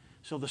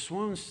 So the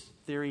swoons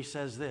theory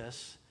says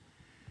this,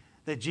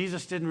 that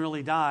Jesus didn't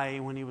really die.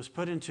 When he was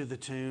put into the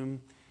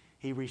tomb,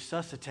 he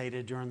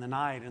resuscitated during the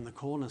night in the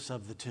coolness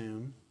of the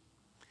tomb.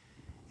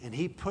 And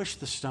he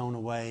pushed the stone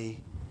away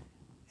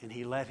and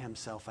he let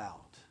himself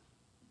out.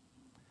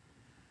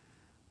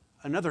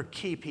 Another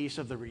key piece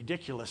of the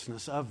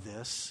ridiculousness of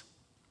this,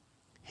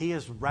 he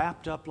is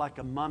wrapped up like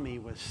a mummy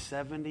with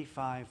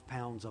 75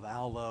 pounds of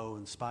aloe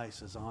and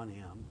spices on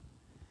him.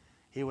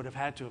 He would have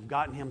had to have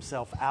gotten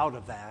himself out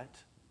of that.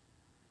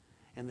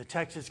 And the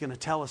text is going to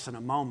tell us in a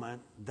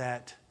moment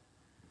that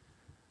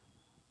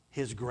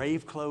his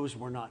grave clothes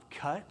were not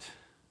cut.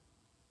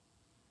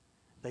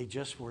 They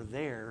just were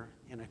there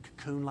in a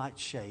cocoon-like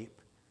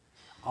shape,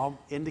 all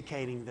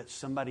indicating that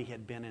somebody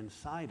had been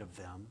inside of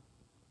them,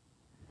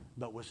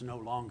 but was no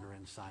longer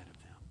inside of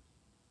them.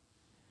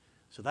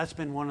 So that's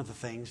been one of the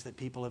things that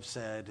people have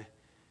said,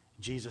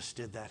 Jesus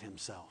did that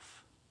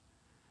himself.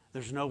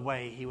 There's no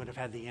way he would have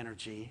had the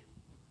energy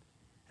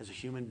as a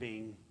human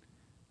being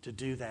to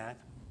do that,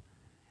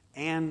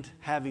 and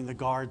having the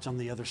guards on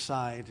the other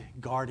side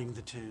guarding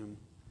the tomb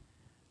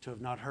to have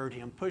not heard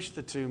him push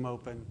the tomb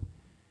open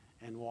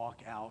and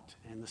walk out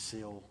and the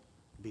seal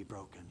be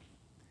broken.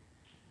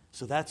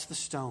 So that's the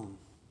stone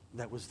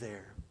that was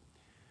there.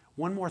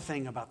 One more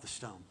thing about the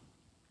stone.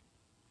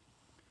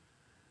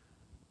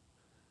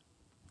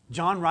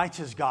 John writes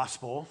his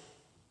gospel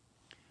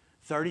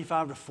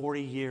 35 to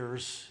 40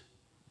 years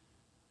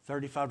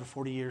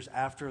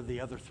after the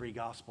other three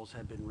gospels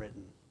had been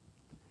written.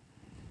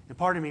 And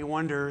part of me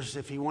wonders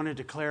if he wanted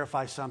to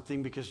clarify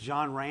something, because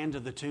John ran to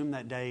the tomb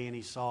that day and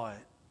he saw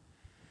it.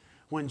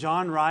 When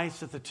John writes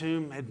that the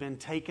tomb had been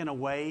taken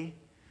away,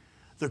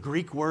 the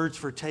Greek words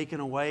for taken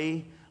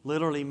away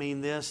literally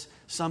mean this: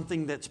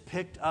 something that's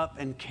picked up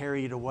and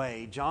carried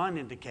away. John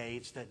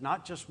indicates that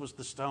not just was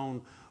the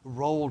stone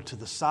rolled to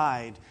the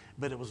side,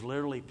 but it was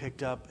literally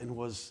picked up and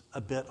was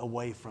a bit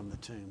away from the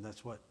tomb.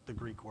 That's what the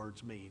Greek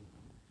words mean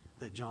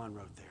that John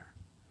wrote there.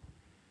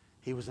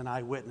 He was an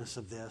eyewitness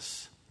of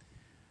this.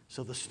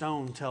 So the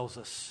stone tells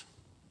us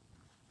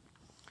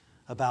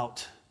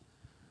about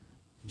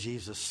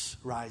Jesus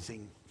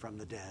rising from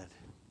the dead.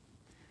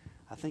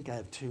 I think I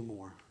have three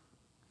more,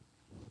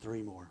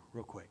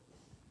 real quick.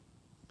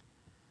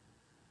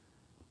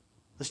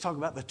 Let's talk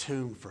about the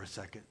tomb for a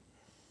second.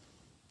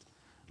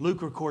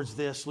 Luke records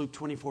this, Luke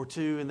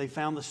 24:2, and they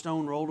found the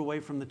stone rolled away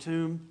from the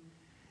tomb.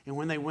 And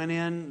when they went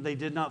in, they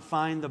did not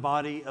find the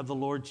body of the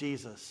Lord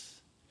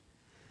Jesus.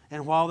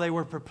 And while they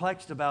were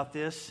perplexed about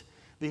this,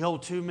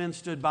 behold, two men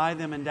stood by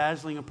them in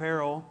dazzling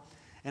apparel.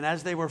 And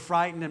as they were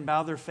frightened and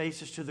bowed their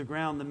faces to the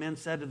ground, the men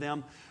said to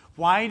them,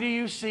 "Why do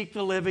you seek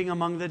the living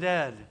among the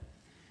dead?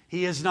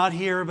 He is not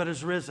here, but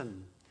is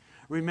risen.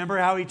 Remember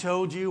how he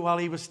told you while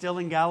he was still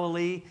in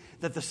Galilee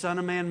that the Son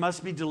of Man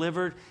must be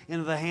delivered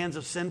into the hands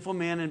of sinful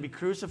men and be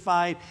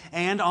crucified,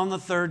 and on the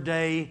third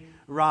day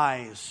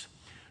rise."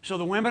 So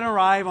the women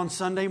arrive on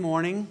Sunday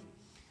morning.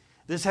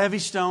 This heavy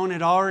stone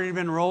had already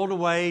been rolled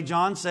away.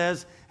 John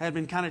says had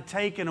been kind of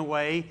taken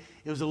away.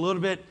 It was a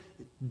little bit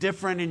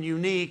different and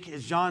unique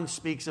as John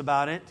speaks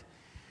about it.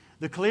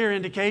 The clear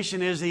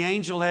indication is the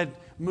angel had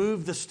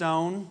moved the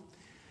stone.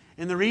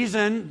 And the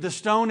reason the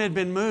stone had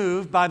been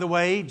moved, by the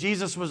way,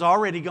 Jesus was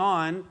already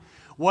gone,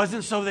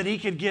 wasn't so that he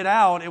could get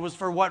out. It was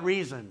for what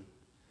reason?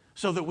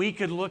 So that we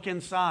could look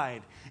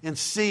inside and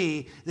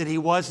see that he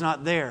was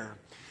not there.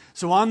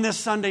 So on this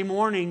Sunday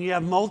morning, you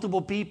have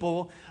multiple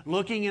people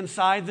looking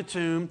inside the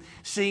tomb,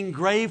 seeing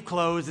grave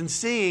clothes and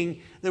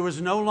seeing there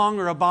was no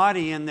longer a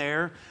body in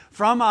there,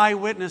 from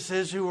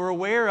eyewitnesses who were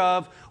aware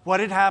of what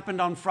had happened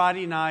on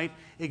Friday night,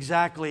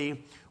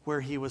 exactly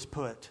where he was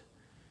put.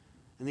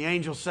 And the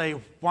angels say,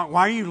 "Why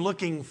are you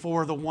looking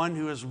for the one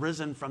who has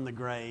risen from the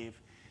grave?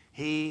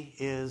 He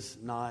is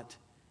not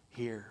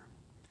here."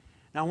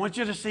 Now I want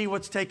you to see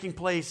what's taking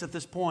place at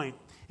this point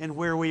and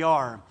where we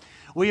are.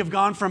 We have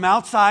gone from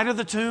outside of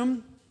the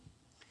tomb,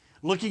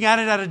 looking at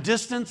it at a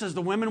distance. As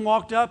the women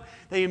walked up,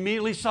 they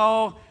immediately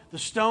saw the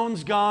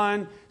stone's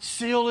gone,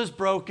 seal is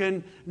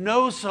broken,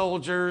 no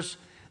soldiers.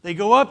 They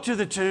go up to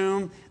the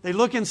tomb, they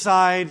look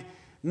inside,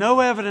 no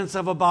evidence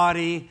of a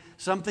body.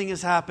 Something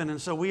has happened.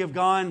 And so we have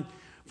gone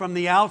from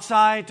the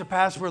outside to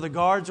past where the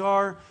guards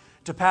are,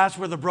 to past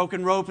where the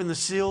broken rope and the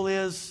seal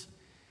is,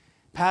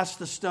 past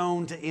the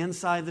stone to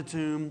inside the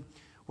tomb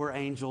where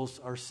angels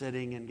are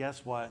sitting. And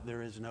guess what?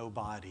 There is no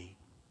body.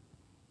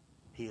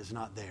 He is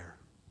not there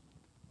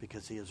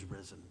because he is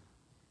risen.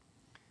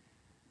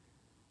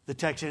 The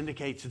text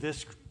indicates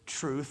this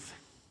truth.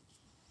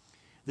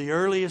 The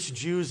earliest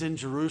Jews in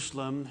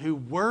Jerusalem who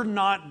were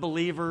not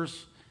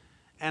believers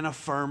and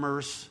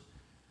affirmers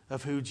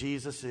of who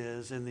Jesus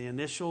is in the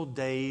initial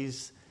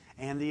days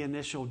and the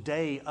initial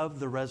day of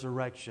the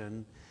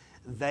resurrection,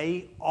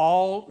 they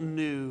all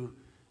knew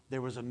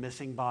there was a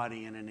missing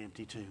body in an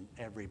empty tomb.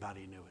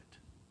 Everybody knew it.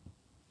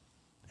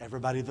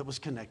 Everybody that was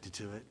connected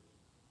to it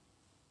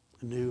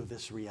knew of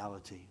this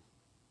reality.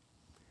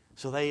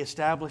 So they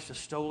established a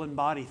stolen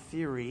body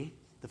theory.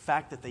 The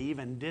fact that they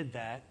even did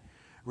that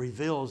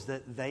reveals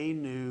that they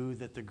knew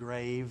that the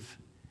grave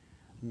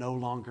no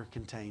longer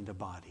contained a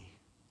body.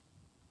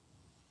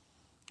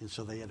 And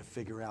so they had to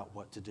figure out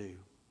what to do.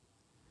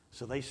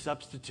 So they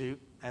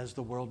substitute, as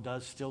the world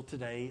does still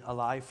today, a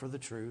lie for the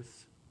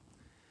truth.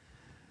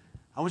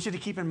 I want you to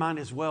keep in mind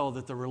as well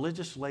that the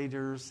religious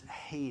leaders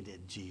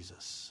hated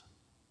Jesus.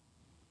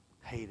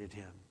 Hated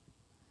him.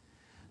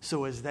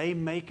 So as they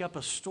make up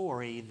a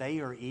story, they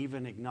are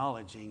even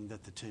acknowledging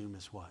that the tomb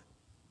is what?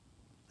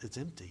 It's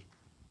empty.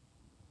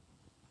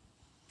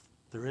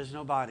 There is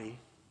no body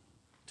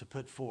to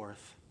put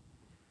forth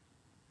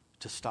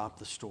to stop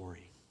the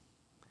story.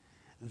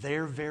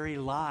 Their very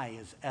lie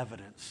is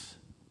evidence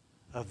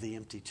of the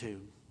empty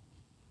tomb,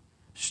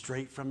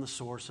 straight from the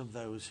source of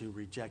those who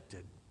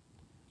rejected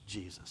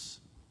Jesus.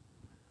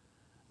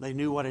 They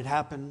knew what had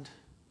happened,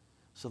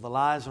 so the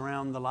lies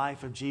around the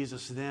life of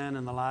Jesus then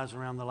and the lies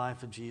around the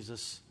life of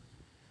Jesus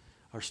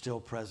are still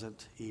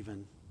present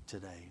even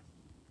today.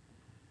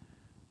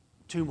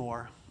 Two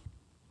more.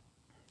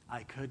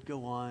 I could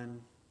go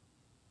on,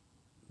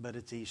 but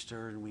it's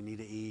Easter and we need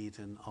to eat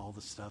and all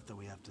the stuff that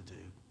we have to do.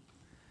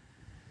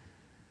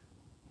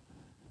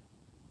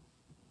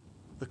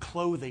 The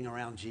clothing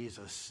around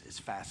Jesus is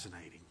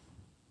fascinating.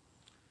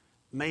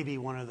 Maybe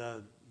one of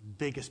the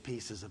biggest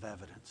pieces of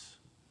evidence.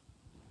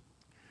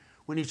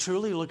 When you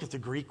truly look at the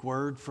Greek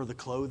word for the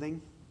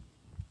clothing,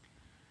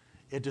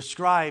 it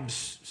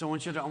describes, so I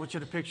want you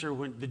to picture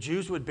when the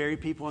Jews would bury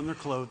people in their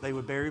clothes, they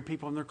would bury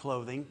people in their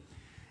clothing,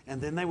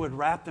 and then they would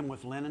wrap them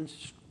with linen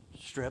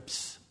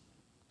strips.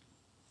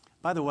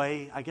 By the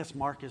way, I guess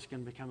Mark is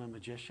going to become a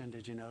magician.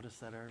 Did you notice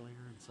that earlier?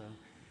 And so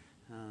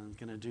I'm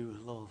going to do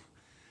a little.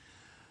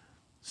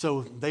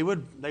 So they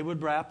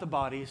would wrap the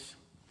bodies.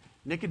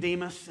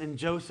 Nicodemus and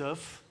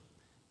Joseph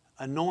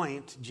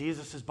anoint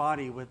Jesus'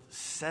 body with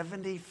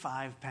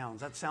 75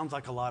 pounds. That sounds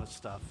like a lot of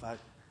stuff.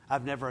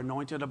 I've never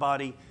anointed a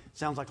body.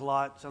 Sounds like a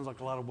lot. Sounds like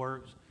a lot of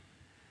work.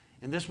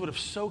 And this would have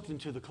soaked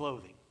into the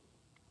clothing.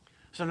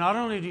 So not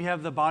only do you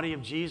have the body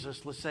of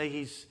Jesus, let's say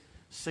he's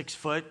 6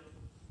 foot,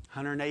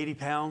 180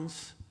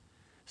 pounds,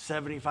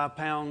 75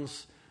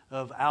 pounds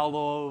of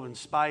aloe and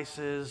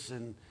spices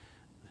and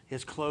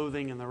his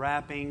clothing and the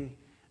wrapping,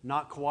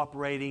 not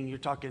cooperating. You're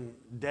talking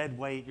dead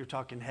weight. You're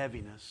talking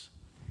heaviness.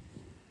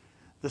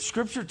 The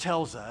scripture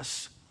tells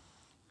us,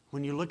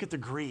 when you look at the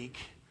Greek,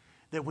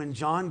 that when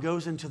John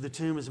goes into the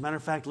tomb, as a matter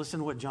of fact, listen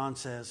to what John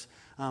says.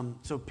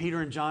 So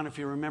Peter and John, if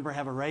you remember,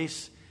 have a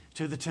race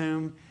to the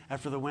tomb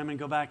after the women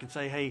go back and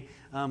say, hey,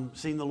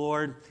 seen the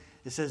Lord.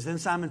 It says, then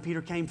Simon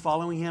Peter came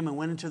following him and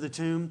went into the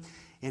tomb,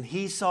 and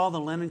he saw the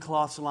linen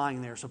cloths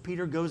lying there. So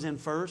Peter goes in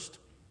first,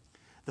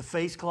 the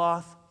face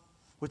cloth,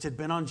 which had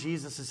been on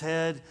Jesus'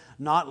 head,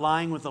 not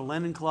lying with the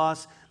linen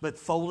cloths, but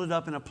folded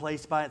up in a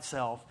place by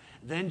itself.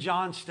 Then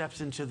John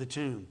steps into the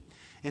tomb.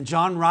 And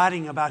John,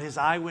 writing about his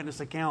eyewitness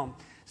account,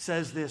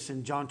 says this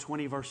in John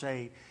 20, verse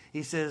 8.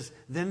 He says,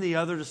 then the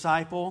other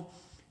disciple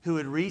who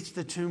had reached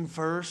the tomb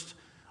first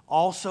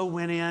also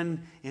went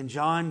in, and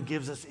John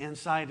gives us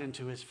insight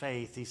into his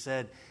faith. He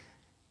said,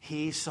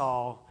 he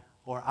saw,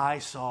 or I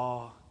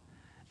saw,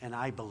 and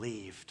I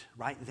believed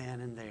right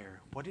then and there.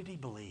 What did he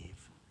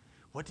believe?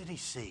 What did he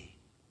see?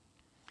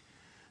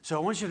 So I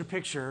want you to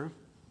picture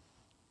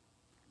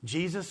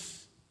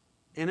Jesus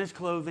in his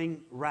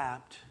clothing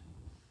wrapped,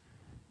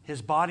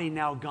 his body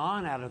now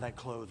gone out of that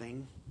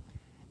clothing,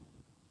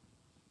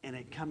 and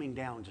it coming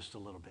down just a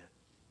little bit.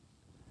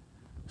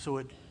 So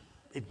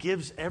it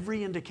gives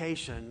every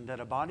indication that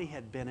a body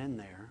had been in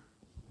there,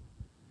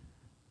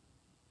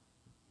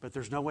 but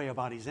there's no way a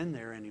body's in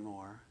there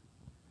anymore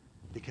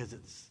because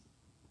it's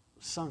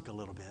sunk a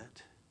little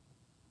bit.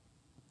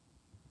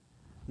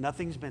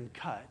 Nothing's been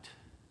cut.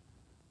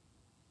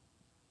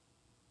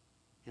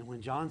 And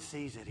when John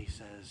sees it, he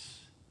says,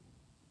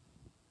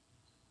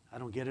 I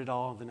don't get it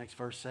all. The next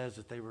verse says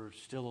that they were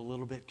still a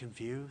little bit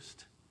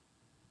confused.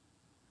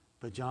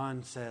 But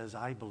John says,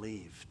 I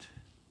believed.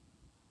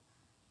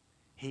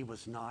 He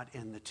was not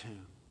in the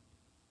tomb.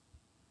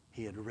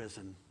 He had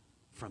risen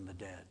from the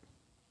dead.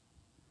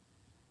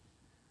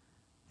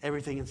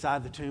 Everything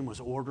inside the tomb was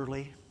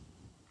orderly.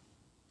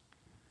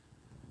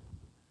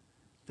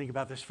 Think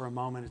about this for a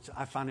moment.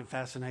 I find it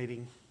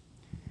fascinating.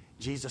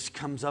 Jesus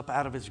comes up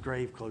out of his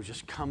grave clothes,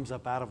 just comes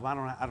up out of them. I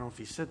don't know if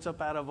he sits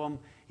up out of them.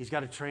 He's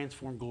got a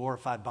transformed,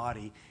 glorified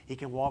body. He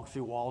can walk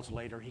through walls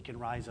later. He can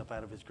rise up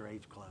out of his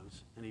grave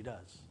clothes, and he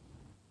does.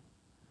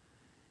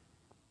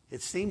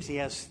 It seems he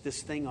has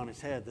this thing on his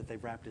head that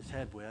they've wrapped his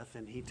head with,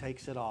 and he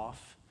takes it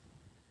off,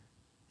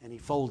 and he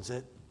folds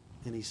it,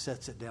 and he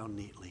sets it down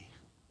neatly.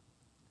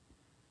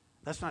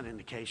 That's not an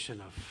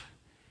indication of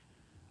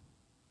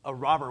a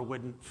robber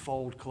wouldn't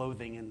fold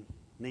clothing and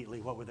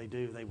neatly. What would they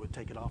do? They would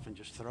take it off and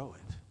just throw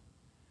it.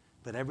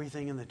 But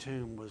everything in the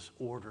tomb was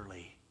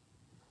orderly.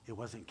 It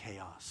wasn't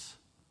chaos.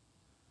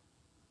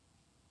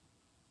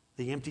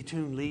 The empty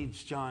tomb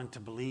leads John to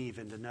believe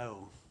and to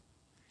know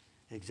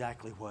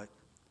exactly what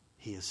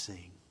he is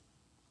seeing.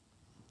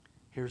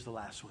 Here's the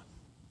last one.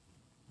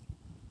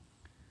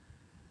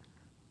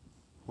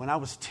 When I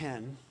was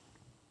 10,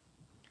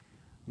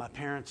 My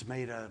parents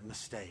made a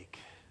mistake.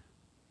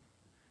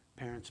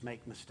 Parents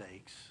make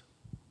mistakes.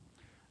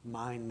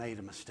 Mine made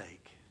a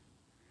mistake.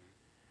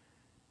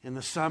 In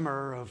the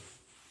summer of,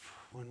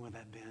 when would that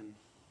have been?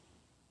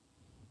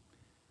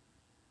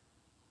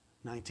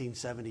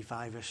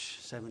 1975-ish,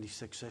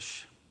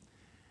 76-ish.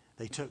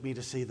 They took me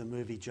to see the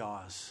movie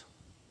Jaws.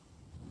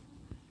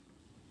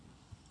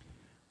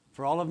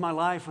 For all of my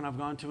life, when I've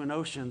gone to an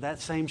ocean, that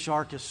same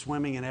shark is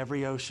swimming in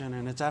every ocean,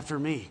 and it's after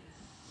me.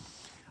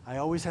 I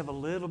always have a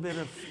little bit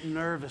of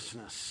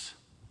nervousness.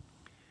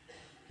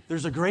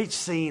 There's a great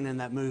scene in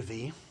that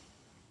movie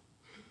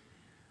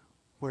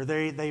where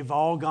they've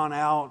all gone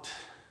out.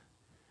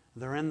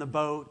 They're in the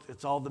boat.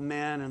 It's all the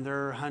men, and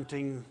they're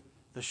hunting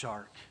the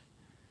shark.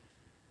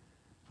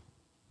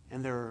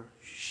 And they're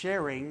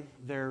sharing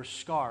their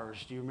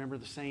scars. Do you remember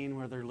the scene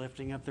where they're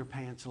lifting up their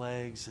pants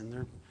legs and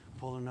they're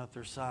pulling up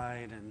their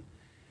side?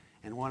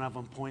 And one of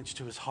them points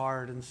to his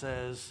heart and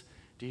says,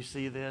 "Do you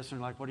see this?" And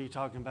they're like, "What are you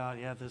talking about?"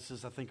 "Yeah, this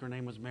is, I think her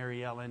name was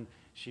Mary Ellen.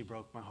 She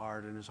broke my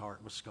heart," and his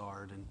heart was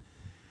scarred. And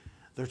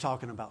they're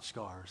talking about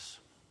scars.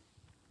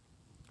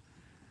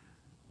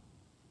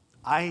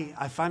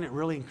 I find it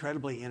really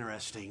incredibly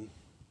interesting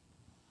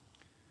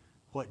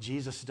what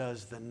Jesus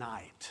does the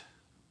night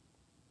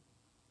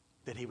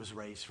that he was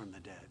raised from the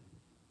dead.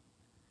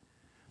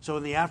 So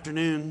in the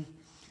afternoon,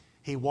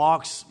 he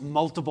walks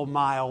multiple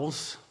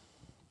miles.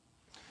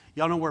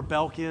 Y'all know where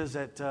Belk is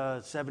at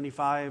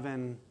 75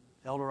 and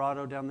El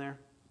Dorado down there?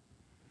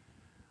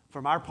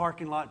 From our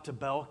parking lot to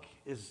Belk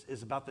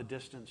is about the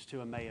distance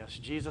to Emmaus.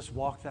 Jesus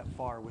walked that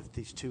far with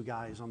these two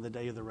guys on the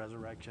day of the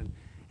resurrection,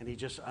 and he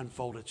just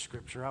unfolded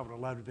Scripture. I would have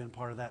loved to have been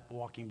part of that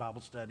walking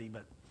Bible study,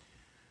 but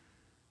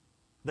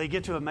they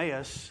get to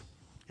Emmaus,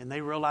 and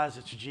they realize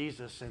it's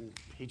Jesus, and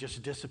he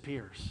just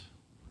disappears.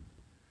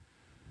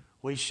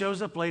 Well, he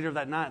shows up later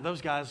that night.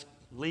 Those guys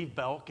leave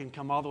Belk and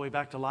come all the way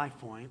back to Life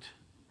Point.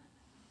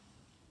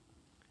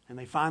 And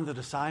they find the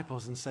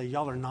disciples and say,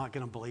 "Y'all are not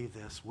going to believe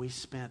this. We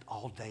spent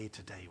all day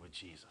today with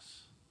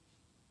Jesus.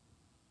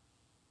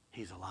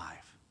 He's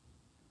alive.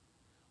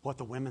 What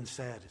the women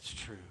said, it's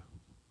true."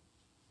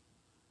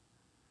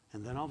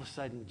 And then all of a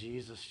sudden,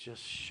 Jesus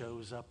just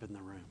shows up in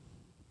the room.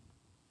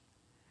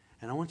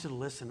 And I want you to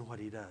listen to what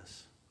he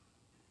does.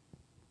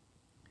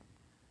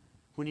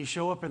 When you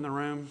show up in the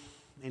room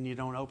and you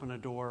don't open a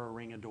door or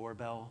ring a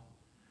doorbell,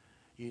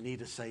 you need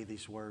to say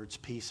these words,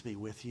 "Peace be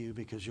with you,"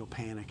 because you'll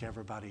panic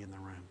everybody in the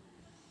room.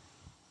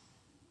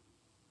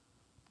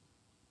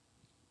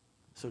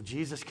 So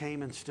Jesus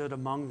came and stood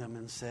among them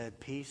and said,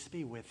 "Peace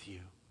be with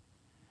you."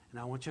 And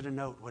I want you to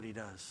note what he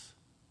does.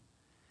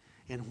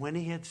 And when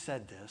he had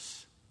said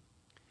this,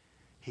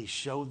 he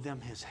showed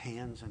them his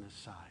hands and his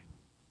side.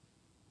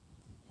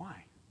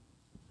 Why?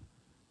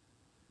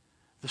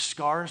 The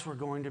scars were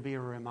going to be a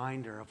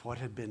reminder of what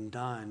had been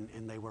done,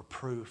 and they were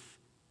proof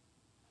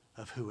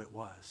of who it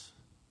was.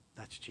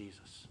 That's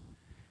Jesus.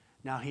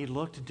 Now, he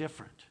looked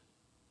different.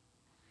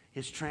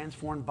 His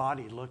transformed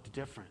body looked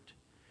different.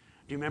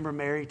 Do you remember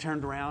Mary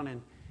turned around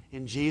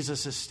and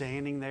Jesus is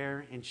standing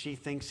there, and she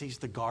thinks he's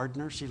the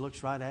gardener? She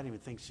looks right at him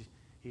and thinks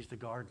he's the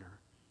gardener.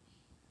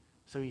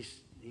 So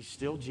he's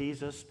still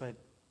Jesus, but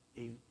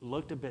he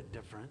looked a bit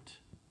different.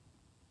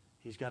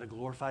 He's got a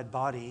glorified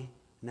body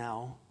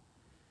now.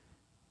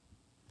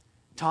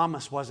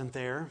 Thomas wasn't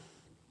there.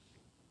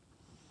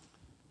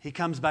 He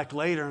comes back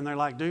later, and they're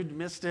like, "Dude,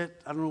 missed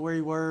it. I don't know where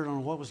you were. I don't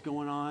know what was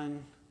going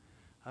on.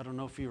 I don't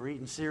know if you were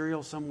eating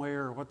cereal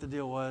somewhere or what the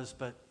deal was,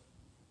 but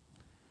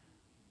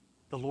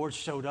the Lord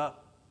showed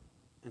up."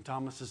 And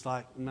Thomas is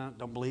like, "No,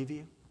 don't believe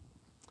you.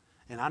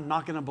 And I'm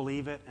not going to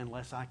believe it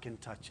unless I can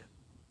touch it."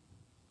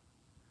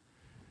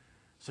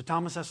 So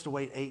Thomas has to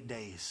wait 8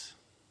 days.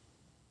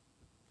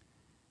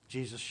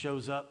 Jesus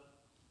shows up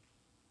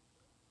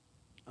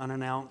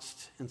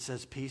unannounced and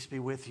says, "Peace be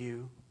with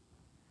you."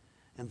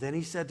 And then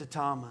he said to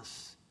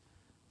Thomas,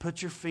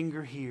 "Put your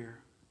finger here.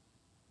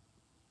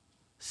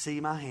 See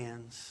my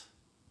hands.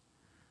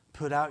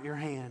 Put out your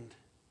hand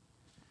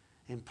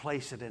and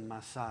place it in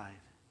my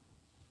side.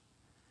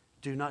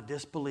 Do not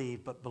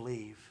disbelieve, but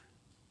believe."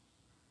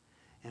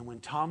 And when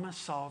Thomas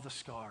saw the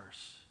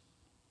scars,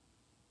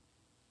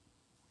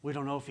 we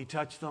don't know if he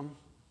touched them.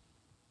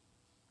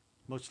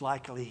 Most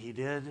likely he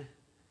did.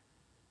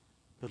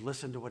 But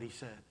listen to what he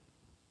said.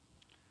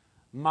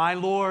 "My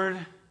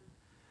Lord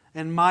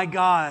and my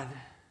God."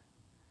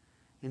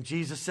 And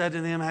Jesus said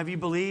to them, "Have you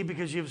believed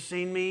because you have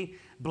seen me?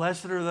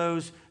 Blessed are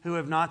those who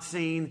have not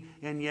seen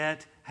and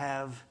yet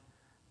have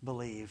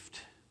believed."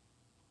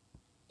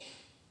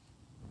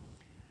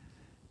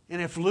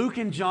 And if Luke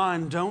and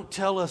John don't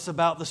tell us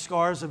about the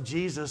scars of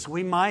Jesus,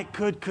 we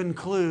could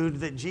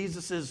conclude that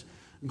Jesus'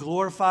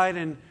 glorified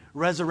and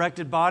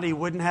resurrected body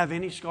wouldn't have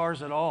any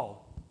scars at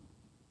all.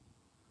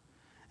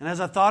 And as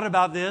I thought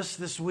about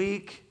this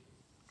week,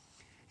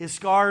 his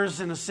scars,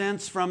 in a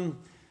sense,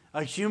 from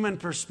a human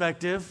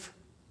perspective,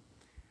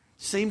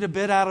 seemed a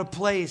bit out of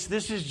place.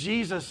 This is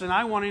Jesus, and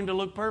I want him to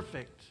look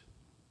perfect,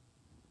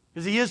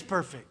 because he is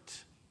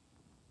perfect.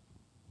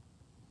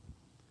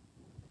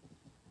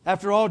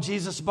 After all,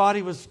 Jesus'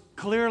 body was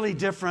clearly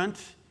different.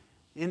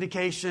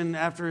 Indication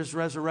after his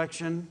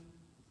resurrection.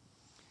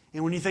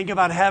 And when you think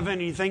about heaven,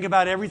 you think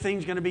about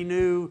everything's going to be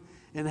new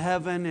in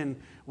heaven and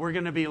we're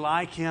going to be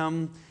like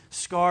him.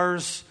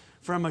 Scars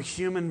from a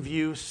human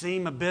view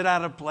seem a bit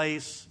out of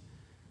place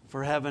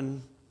for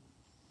heaven.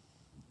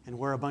 And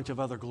we're a bunch of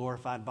other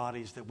glorified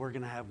bodies that we're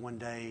going to have one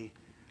day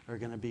are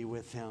going to be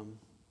with him.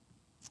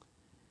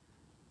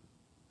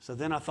 So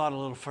then I thought a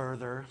little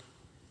further.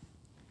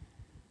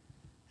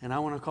 And I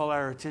want to call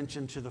our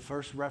attention to the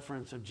first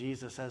reference of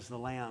Jesus as the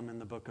Lamb in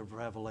the book of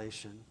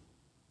Revelation.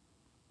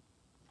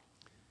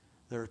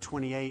 There are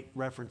 28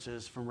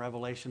 references from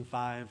Revelation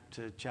 5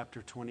 to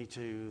chapter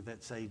 22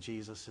 that say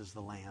Jesus is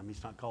the Lamb.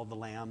 He's not called the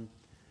Lamb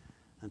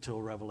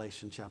until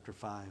Revelation chapter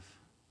 5.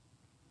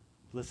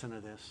 Listen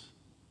to this.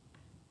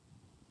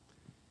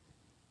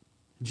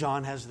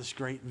 John has this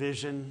great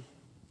vision.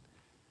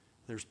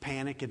 There's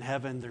panic in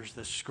heaven. There's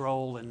this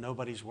scroll and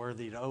nobody's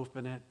worthy to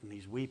open it. And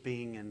he's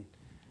weeping and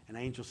an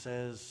angel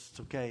says,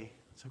 it's okay,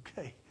 it's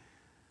okay.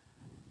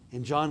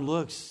 And John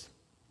looks,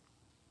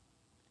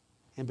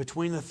 and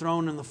between the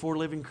throne and the four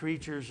living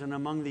creatures and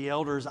among the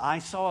elders, I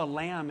saw a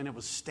lamb and it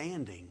was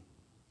standing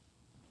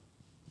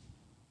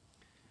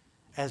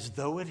as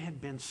though it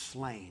had been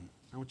slain.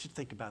 I want you to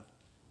think about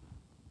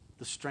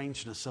the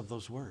strangeness of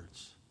those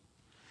words.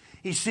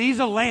 He sees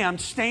a lamb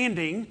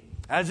standing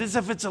as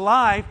if it's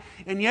alive,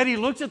 and yet he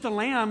looks at the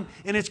lamb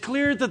and it's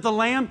clear that the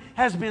lamb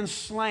has been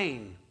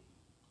slain.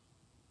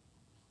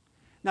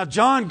 Now,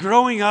 John,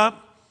 growing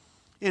up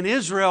in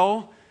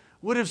Israel,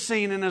 would have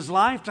seen in his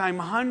lifetime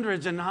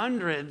hundreds and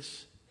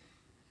hundreds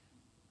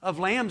of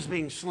lambs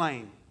being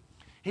slain.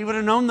 He would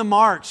have known the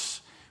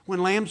marks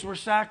when lambs were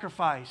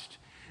sacrificed.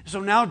 So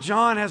now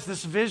John has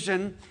this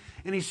vision,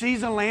 and he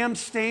sees a lamb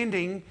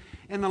standing,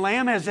 and the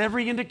lamb has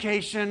every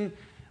indication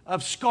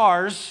of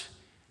scars,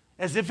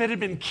 as if it had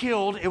been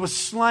killed. It was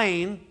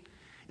slain,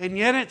 and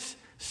yet it's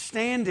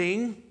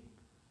standing.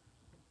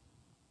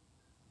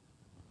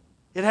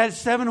 It had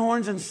 7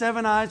 horns and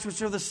 7 eyes,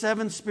 which are the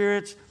 7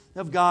 spirits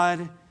of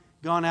God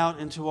gone out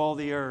into all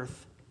the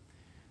earth.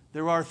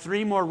 There are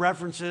 3 more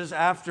references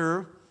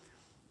after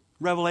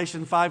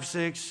Revelation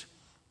 5:6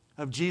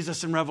 of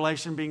Jesus in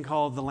Revelation being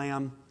called the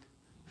Lamb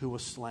who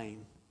was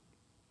slain.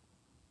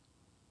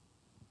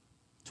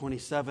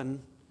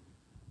 27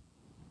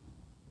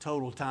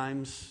 total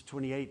times,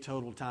 28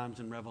 total times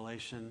in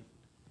Revelation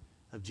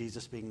of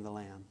Jesus being the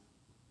Lamb.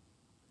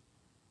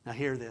 Now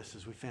hear this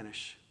as we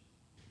finish.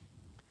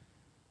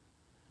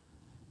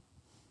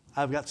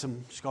 I've got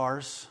some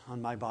scars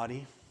on my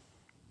body.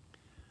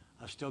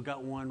 I've still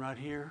got one right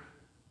here.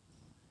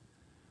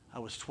 I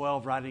was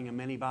 12 riding a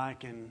mini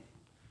bike and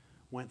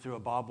went through a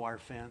barbed wire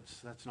fence.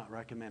 That's not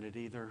recommended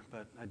either,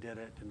 but I did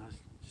it, and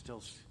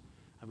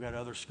I've got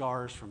other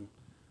scars from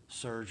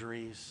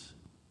surgeries.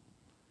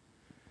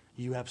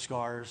 You have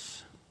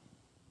scars.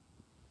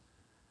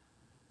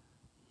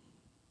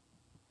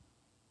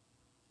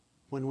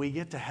 When we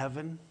get to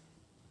heaven,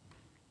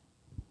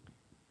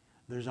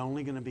 there's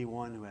only going to be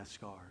one who has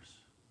scars.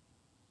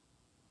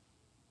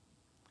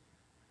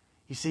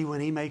 You see,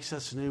 when he makes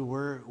us new,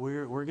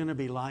 we're going to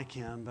be like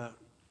him, but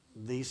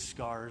these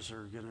scars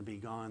are going to be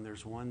gone.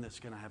 There's one that's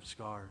going to have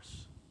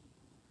scars.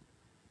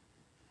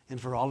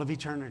 And for all of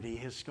eternity,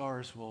 his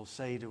scars will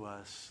say to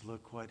us,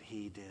 look what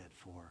he did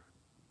for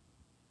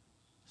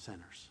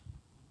sinners.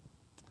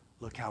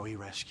 Look how he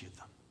rescued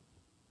them.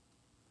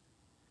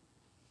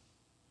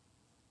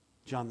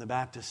 John the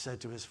Baptist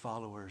said to his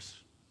followers,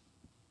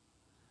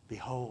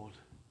 behold,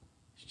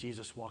 as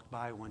Jesus walked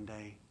by one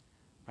day,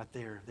 right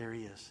there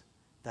he is.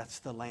 That's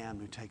the Lamb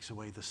who takes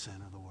away the sin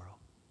of the world.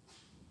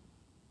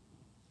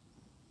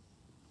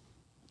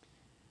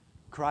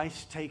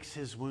 Christ takes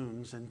his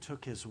wounds and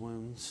took his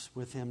wounds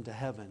with him to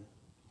heaven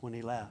when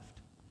he left,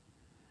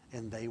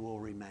 and they will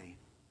remain.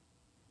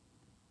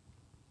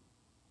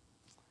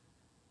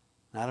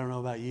 I don't know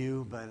about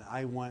you, but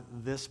I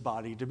want this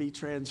body to be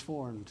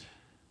transformed.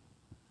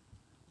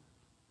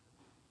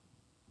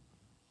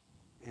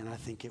 And I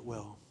think it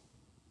will.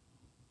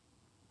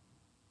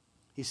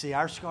 You see,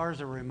 our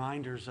scars are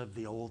reminders of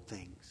the old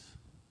things,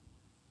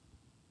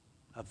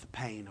 of the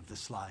pain of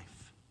this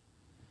life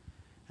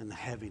and the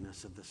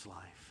heaviness of this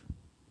life.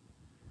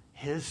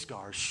 His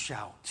scars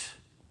shout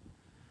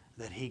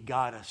that he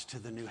got us to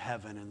the new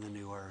heaven and the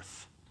new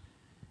earth,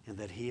 and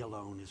that he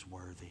alone is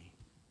worthy.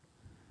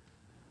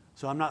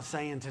 So I'm not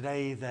saying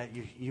today that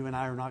you and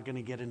I are not going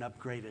to get an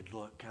upgraded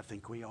look. I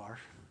think we are.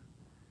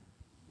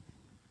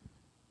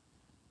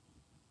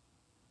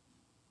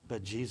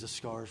 But Jesus'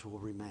 scars will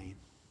remain.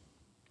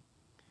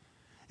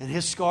 And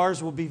his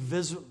scars will be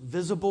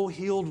visible,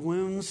 healed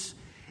wounds,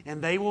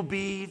 and they will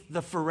be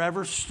the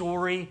forever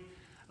story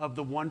of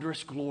the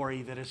wondrous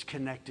glory that is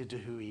connected to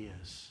who he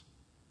is.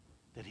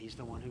 That he's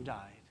the one who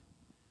died,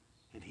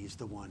 and he's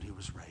the one who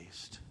was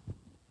raised,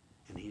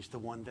 and he's the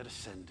one that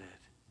ascended.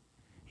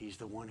 He's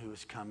the one who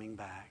is coming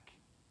back,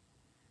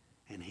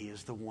 and he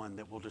is the one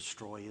that will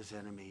destroy his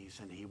enemies,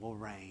 and he will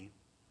reign.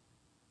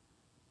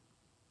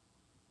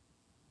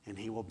 And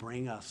he will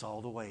bring us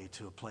all the way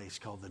to a place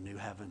called the new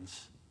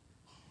heavens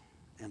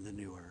and the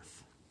new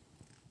earth.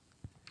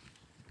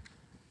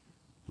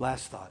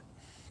 Last thought.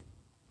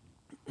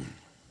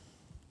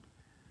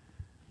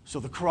 So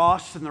the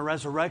cross and the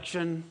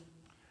resurrection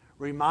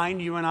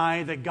remind you and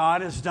I that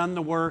God has done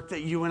the work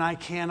that you and I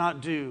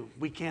cannot do.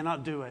 We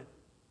cannot do it.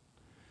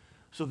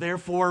 So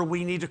therefore,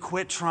 we need to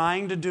quit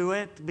trying to do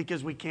it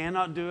because we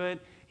cannot do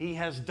it. He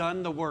has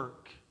done the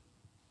work.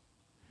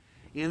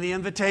 And the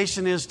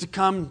invitation is to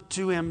come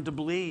to Him to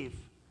believe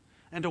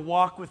and to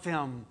walk with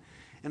Him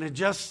and to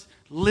just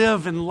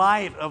live in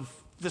light of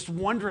this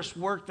wondrous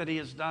work that He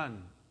has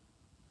done.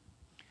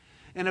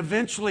 And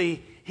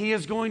eventually, He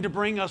is going to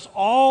bring us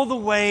all the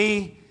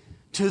way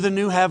to the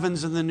new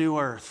heavens and the new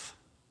earth.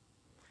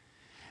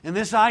 And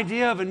this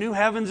idea of a new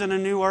heavens and a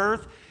new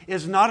earth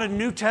is not a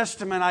New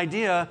Testament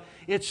idea.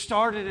 It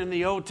started in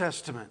the Old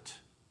Testament.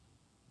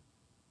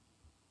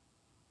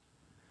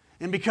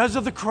 And because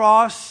of the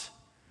cross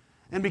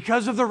and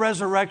because of the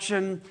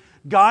resurrection,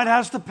 God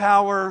has the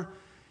power,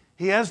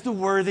 He has the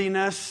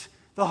worthiness,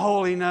 the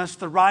holiness,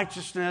 the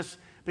righteousness,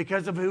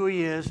 because of who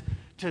He is,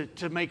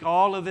 to make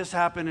all of this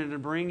happen and to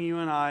bring you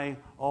and I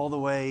all the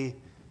way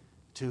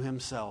to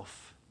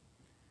Himself.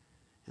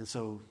 And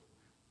so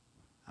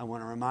I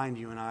want to remind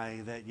you and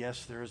I that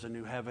yes, there is a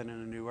new heaven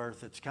and a new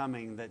earth that's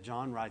coming that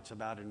John writes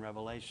about in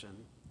Revelation.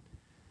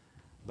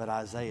 But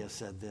Isaiah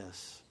said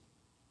this,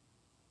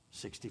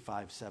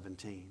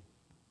 65:17.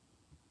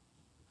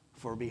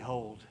 For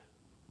behold,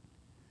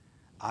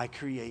 I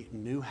create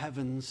new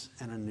heavens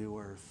and a new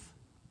earth,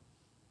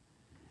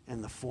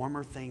 and the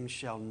former things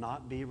shall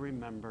not be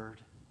remembered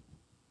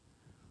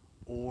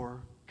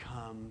or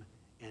come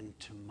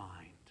into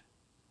mind.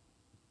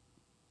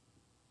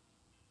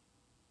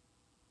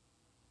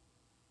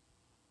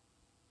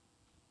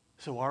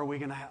 So are we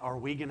going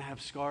to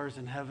have scars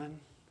in heaven?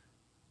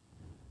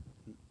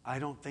 I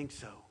don't think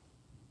so.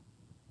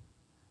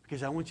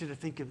 Because I want you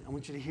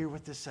to hear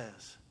what this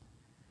says.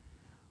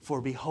 For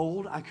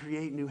behold, I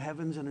create new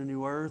heavens and a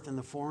new earth, and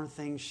the former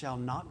things shall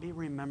not be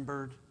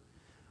remembered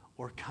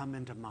or come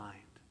into mind.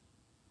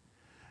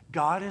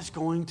 God is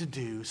going to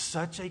do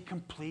such a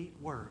complete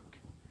work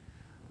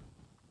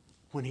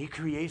when He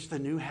creates the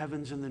new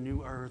heavens and the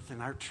new earth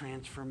in our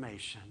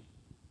transformation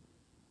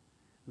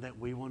that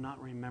we will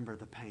not remember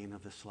the pain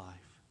of this life.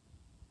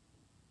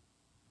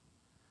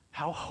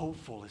 How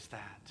hopeful is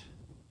that?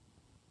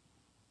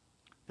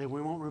 That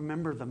we won't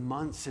remember the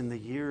months and the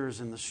years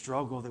and the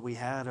struggle that we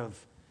had of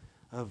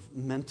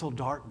mental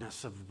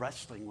darkness, of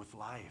wrestling with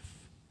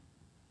life.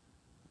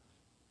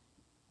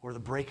 Or the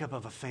breakup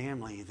of a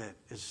family that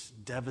is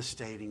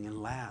devastating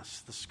and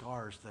lasts, the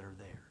scars that are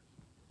there.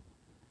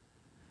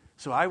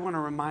 So I want to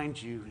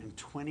remind you in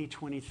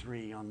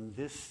 2023, on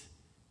this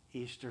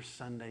Easter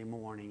Sunday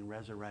morning,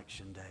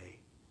 Resurrection Day,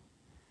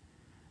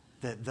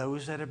 that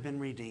those that have been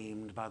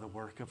redeemed by the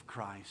work of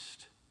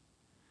Christ,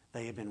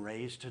 they have been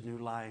raised to new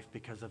life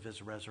because of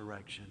His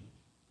resurrection.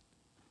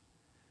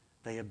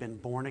 They have been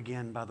born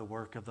again by the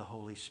work of the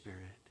Holy Spirit.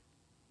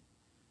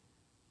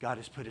 God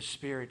has put His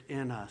Spirit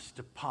in us,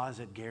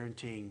 deposit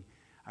guaranteeing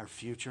our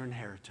future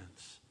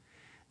inheritance,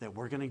 that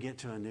we're going to get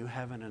to a new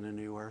heaven and a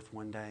new earth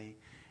one day,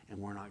 and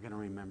we're not going to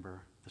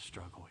remember the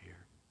struggle here.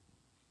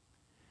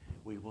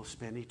 We will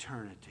spend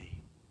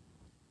eternity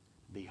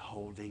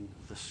beholding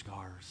the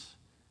scars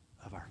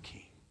of our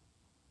King.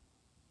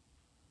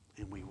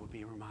 And we will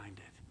be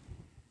reminded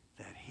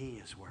that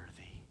He is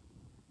worthy.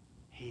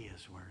 He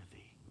is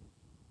worthy.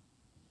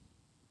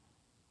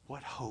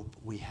 What hope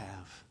we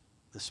have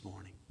this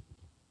morning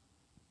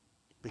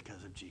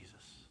because of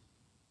Jesus.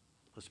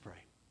 Let's pray.